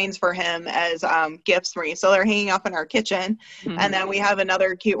designs for him as gifts for me. So they're hanging up in our kitchen. And then we have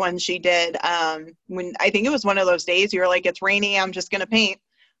another cute one she did when I think it was one of those days you were like, it's raining, I'm just going to paint.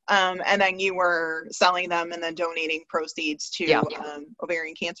 And then you were selling them and then donating proceeds to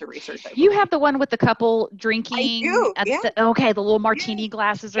ovarian cancer research. You have the one with the couple drinking. I do. The little martini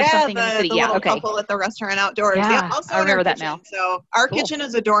glasses or something in the city. The little couple at the restaurant outdoors. Also I remember that now. So our kitchen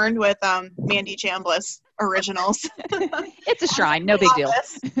is adorned with Mandi Chambless originals. It's a shrine, no big deal.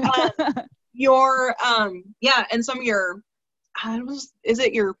 And some of your,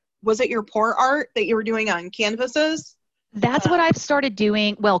 was it your pour art that you were doing on canvases? That's what I've started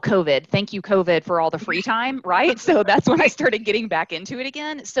doing. Well, COVID. Thank you, COVID, for all the free time, right? So that's when I started getting back into it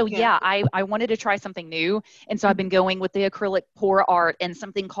again. So I wanted to try something new. And so I've been going with the acrylic pour art and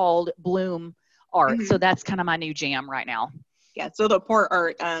something called bloom art. So that's kind of my new jam right now. Yeah, so the pour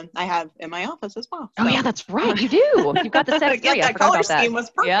art I have in my office as well. So. Oh, yeah, that's right. You do. You've got the set of three. That color scheme was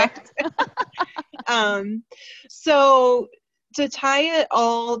perfect. Yeah. So to tie it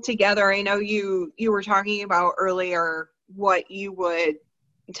all together, I know you were talking about earlier what you would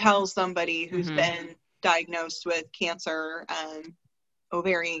tell somebody who's been diagnosed with cancer,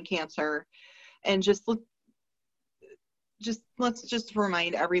 ovarian cancer, and let's just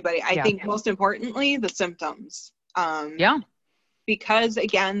remind everybody. I think most importantly, the symptoms. Because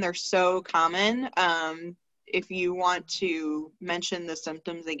again, they're so common. If you want to mention the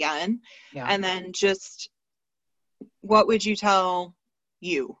symptoms again, and then just what would you tell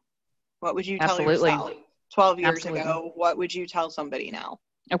you? What would you tell yourself 12 years ago? What would you tell somebody now?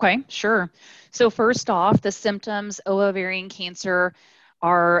 Okay, sure. So first off, the symptoms of ovarian cancer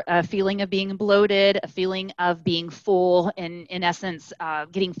are a feeling of being bloated, a feeling of being full, and in essence,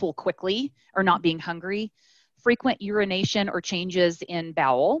 getting full quickly or not being hungry, frequent urination or changes in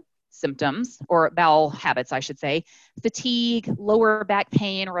bowel symptoms or bowel habits, I should say, fatigue, lower back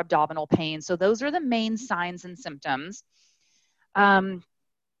pain or abdominal pain. So those are the main signs and symptoms.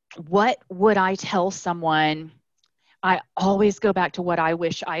 What would I tell someone? I always go back to what I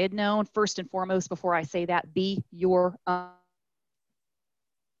wish I had known. First and foremost, before I say that, be your own.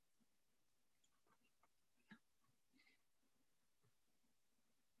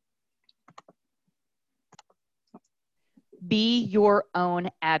 Be your own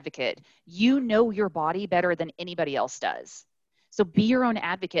advocate. You know your body better than anybody else does. So be your own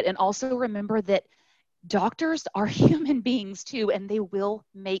advocate. And also remember that doctors are human beings too, and they will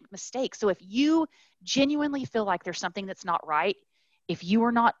make mistakes. So if you genuinely feel like there's something that's not right, if you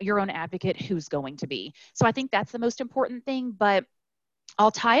are not your own advocate, who's going to be? So I think that's the most important thing, but I'll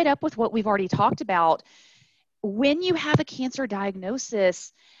tie it up with what we've already talked about. When you have a cancer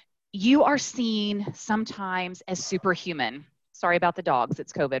diagnosis, you are seen sometimes as superhuman. Sorry about the dogs,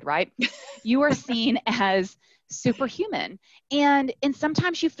 it's COVID, right? You are seen as superhuman. And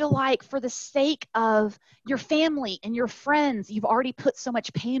sometimes you feel like for the sake of your family and your friends, you've already put so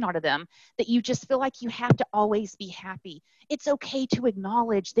much pain onto them that you just feel like you have to always be happy. It's okay to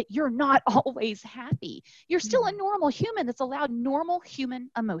acknowledge that you're not always happy. You're still a normal human that's allowed normal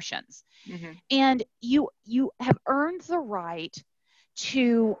human emotions. And you have earned the right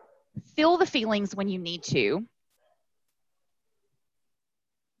to feel the feelings when you need to.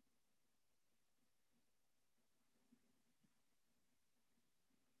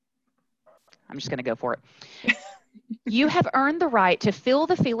 I'm just going to go for it. You have earned the right to feel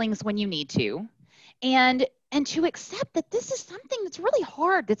the feelings when you need to, and to accept that this is something that's really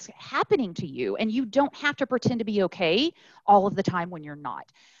hard that's happening to you, and you don't have to pretend to be okay all of the time when you're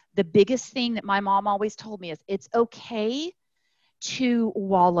not. The biggest thing that my mom always told me is it's okay to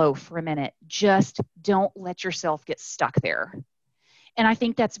wallow for a minute. Just don't let yourself get stuck there. And I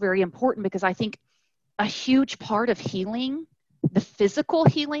think that's very important, because I think a huge part of healing, the physical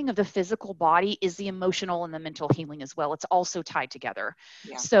healing of the physical body, is the emotional and the mental healing as well. It's also tied together.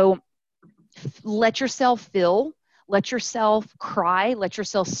 Yeah. So let yourself feel, let yourself cry, let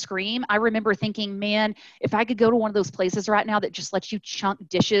yourself scream. I remember thinking, man, if I could go to one of those places right now that just lets you chunk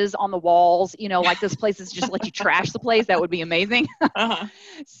dishes on the walls, you know, like those places just let you trash the place, that would be amazing. Uh-huh.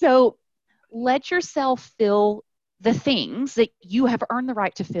 So let yourself feel the things that you have earned the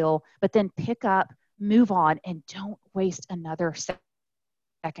right to feel, but then pick up, move on, and don't waste another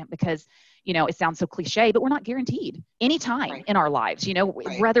second, because, you know, it sounds so cliche, but we're not guaranteed any time in our lives, you know,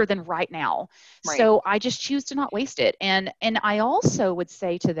 rather than right now. So I just choose to not waste it. And I also would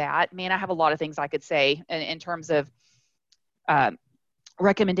say to that, man, I have a lot of things I could say in terms of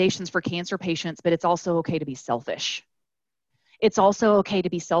recommendations for cancer patients, but it's also okay to be selfish. It's also okay to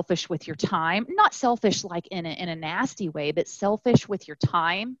be selfish with your time, not selfish like in a nasty way, but selfish with your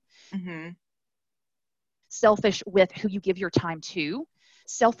time, selfish with who you give your time to,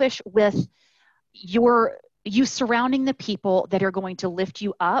 selfish with you surrounding the people that are going to lift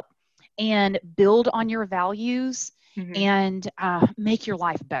you up and build on your values and make your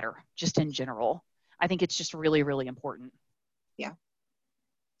life better, just in general. I think it's just really, really important. Yeah.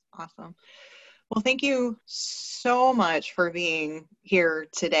 Awesome. Well, thank you so much for being here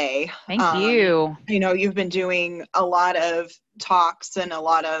today. Thank you. I know you've been doing a lot of talks and a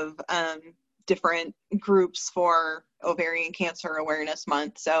lot of different groups for Ovarian Cancer Awareness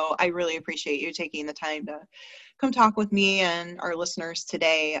Month. So I really appreciate you taking the time to come talk with me and our listeners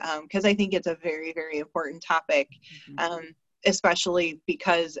today, because I think it's a very, very important topic, especially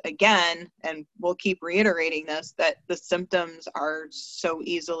because, again, and we'll keep reiterating this, that the symptoms are so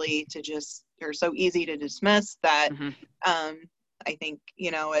easy to dismiss that I think,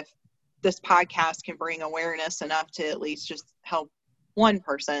 you know, if this podcast can bring awareness enough to at least just help one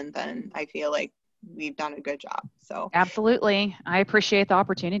person, then I feel like we've done a good job. So absolutely. I appreciate the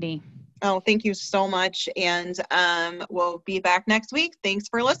opportunity. Oh, thank you so much. And we'll be back next week. Thanks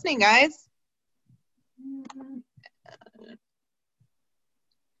for listening, guys.